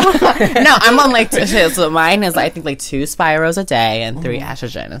Spyro. No, I'm on like so mine is I think like 2 Spyros a day and 3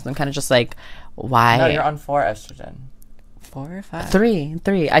 estrogen. And I'm kind of just like, why? No, you're on 4 estrogen. 4 or 5?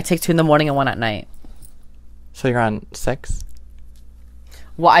 Three. I take 2 in the morning and 1 at night. So you're on 6?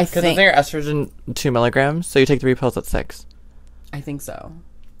 Well, I Because think... isn't your estrogen 2 milligrams? So you take 3 pills at 6. I think so.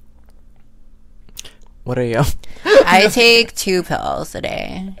 What are you? I take 2 pills a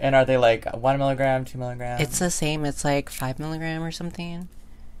day. And are they like 1 milligram, 2 milligrams? It's the same. It's like 5 milligram or something.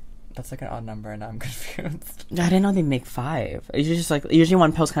 That's like an odd number, and now I'm confused. I didn't know they make 5. Usually just like... Usually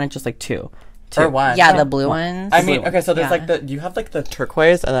one pill's kind of just like 2. Or 1. Yeah, the blue ones. I mean, okay, so there's Yeah. like the... You have like the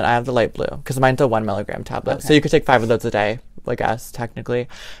turquoise, and then I have the light blue. Because mine's a 1 milligram tablet. Okay. So you could take 5 of those a day, I guess, technically.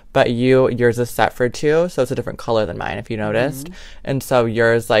 But yours is set for 2, so it's a different color than mine, if you noticed. And so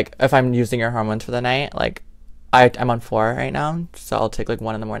yours, like, if I'm using your hormones for the night, like... I'm on 4 right now, so I'll take like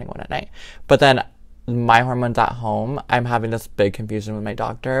 1 in the morning, 1 at night. But then my hormones at home, I'm having this big confusion with my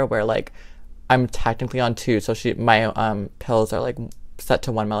doctor where like I'm technically on 2, so my pills are like set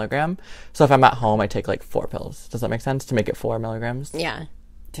to 1 milligram. So if I'm at home, I take like 4 pills. Does that make sense to make it 4 milligrams? Yeah.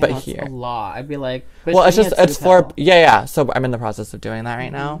 Damn, But that's here, a lot. I'd be like... well, it's 4. Yeah. So I'm in the process of doing that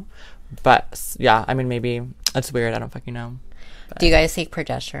right now. But yeah, I mean, maybe it's weird. I don't fucking know. Do you guys take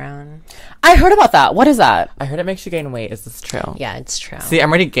progesterone? I heard about that. What is that? I heard it makes you gain weight. Is this true? Yeah, it's true. See, I'm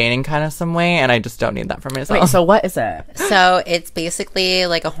already gaining kind of some weight, and I just don't need that for myself. Wait, so what is it? So it's basically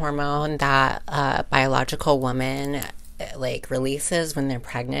like a hormone that biological woman like releases when they're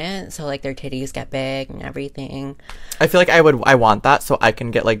pregnant. So like their titties get big and everything. I feel like I want that so I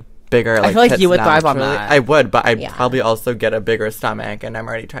can get like bigger. Like, I feel like tits you would thrive on naturally. that. I would, but I'd Yeah. probably also get a bigger stomach, and I'm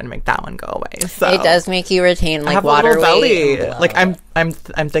already trying to make that one go away. So It does make you retain I like have water a little belly. weight. Like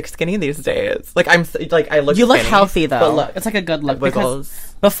I'm thick skinny these days. Like I look. You look skinny, healthy though. but look, It's like a good look. it Because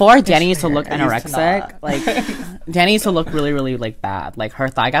wiggles. before, Danny used to look I used to anorexic. not. Like Danny used to look really, really like bad. Like her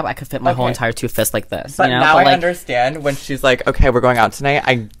thigh gap, I could fit my whole Okay. entire 2 fists like this. But you know? now But, I like, understand when she's like, okay, we're going out tonight.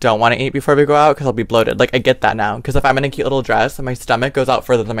 I don't want to eat before we go out because I'll be bloated. Like I get that now because if I'm in a cute little dress and my stomach goes out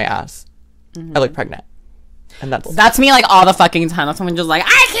further than my ass, I look pregnant, and that's me like all the fucking time. That's someone just like,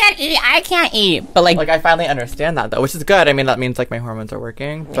 I can't eat. But like I finally understand that though, which is good. I mean, that means like my hormones are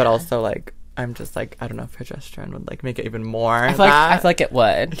working, but also like I'm just like I don't know if progesterone would like make it even more. I feel like it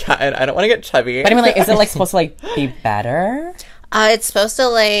would. Yeah, and I don't want to get chubby. But I mean, like, is it like supposed to like be better? It's supposed to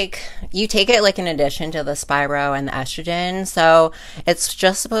like you take it like in addition to the Spiro and the estrogen, so it's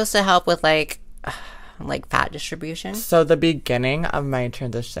just supposed to help with like fat distribution. So the beginning of my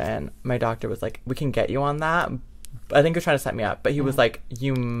transition, my doctor was like, "We can get you on that." I think he was trying to set me up, but he was like,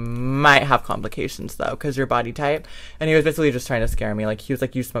 "You might have complications though, because your body type." And he was basically just trying to scare me. Like he was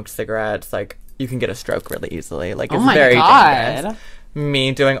like, "You smoke cigarettes, like you can get a stroke really easily. Like it's Oh my very God. dangerous."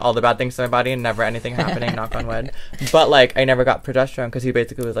 Me doing all the bad things to my body and never anything happening, knock on wood. But like I never got progesterone because he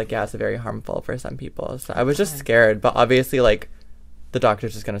basically was like, "Yeah, it's very harmful for some people." So I was just scared, but obviously like the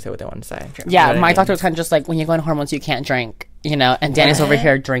doctor's just gonna say what they want to say. Yeah, You know what I my mean? doctor was kind of just like, when you go on hormones, you can't drink, you know. And Danny's over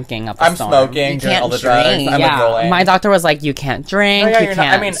here drinking up the I'm storm. smoking, You doing can't all the drugs. drink. I'm like Yeah, rolling. my doctor was like, you can't drink, you you're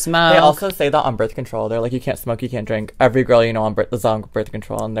can't I mean, smoke. they also say that on birth control. They're like, you can't smoke, you can't drink. Every girl you know on is on birth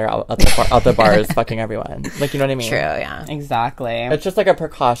control, and they're out at the bars fucking everyone. Like, you know what I mean? True, yeah. Exactly. It's just like a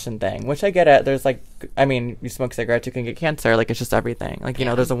precaution thing, which I get it. There's like, I mean, you smoke cigarettes, you can get cancer. Like, it's just everything. Like, you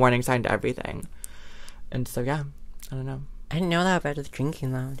know, there's a warning sign to everything. And so, yeah, I don't know. I didn't know that about the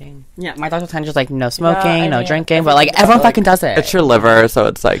drinking though. Dang. Yeah, my doctor was kind of just like, no smoking, I no mean, drinking, but like everyone fucking does it. It's your liver, so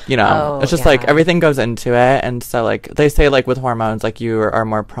it's like, you know, Oh, it's just like yeah. everything goes into it. And so, like, they say, like, with hormones, like, you are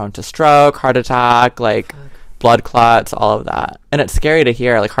more prone to stroke, heart attack, like, blood clots, all of that. And it's scary to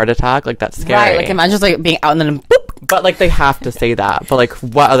hear, like, heart attack, like, that's scary. Right, like imagine just like being out and then boop. But, like, they have to say that. But, like,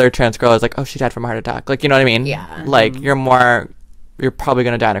 what other trans girl is like, oh, she died from a heart attack? Like, you know what I mean? Yeah. Like, you're probably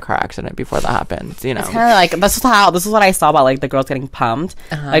going to die in a car accident before that happens, you know? It's kind of like, this is what I saw about like the girls getting pumped.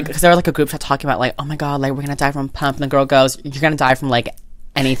 Like, because there was like a group chat talking about like, oh my God, like we're going to die from pump. And the girl goes, you're going to die from like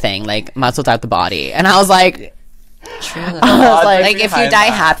anything. Like, might as well die with the body. And I was like, True. I was Like if you behind die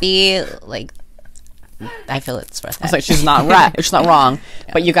that. happy, like I feel it's worth it. I was like, she's not right. She's not wrong.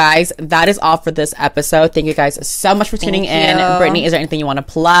 But you guys, that is all for this episode. Thank you guys so much for tuning in. you. Brittany, is there anything you want to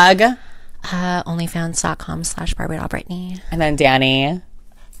plug? Onlyfans.com/Barbie Doll Brittney. And then Danny,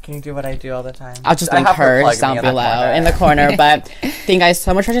 Can you do what I do all the time? I'll just I link have her hers plug down me in the below corner. in the corner. But thank you guys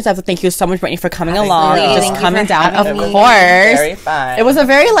so much for this episode. Thank you so much, Brittany, for coming along and Thank just you coming for down. Of having me. course. Very fun. It was a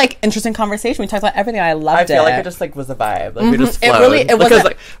very like interesting conversation. We talked about everything. I loved I feel it. like it just like was a vibe. Like we just It flowed. really- it because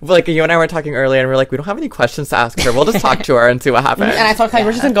wasn't- like you and I were talking earlier, and we are like, we don't have any questions to ask her. We'll just talk to her and see what happens. And I told Kylie,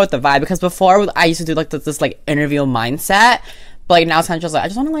 we're just gonna go with the vibe because before I used to do like this like interview mindset, but like now it's kind of just like I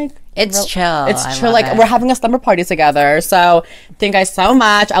just want to like It's chill. It's I chill. love Like it. we're having a slumber party together. So thank you guys so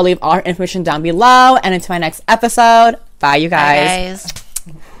much. I'll leave all our information down below. And until my next episode, bye you Bye, guys. guys.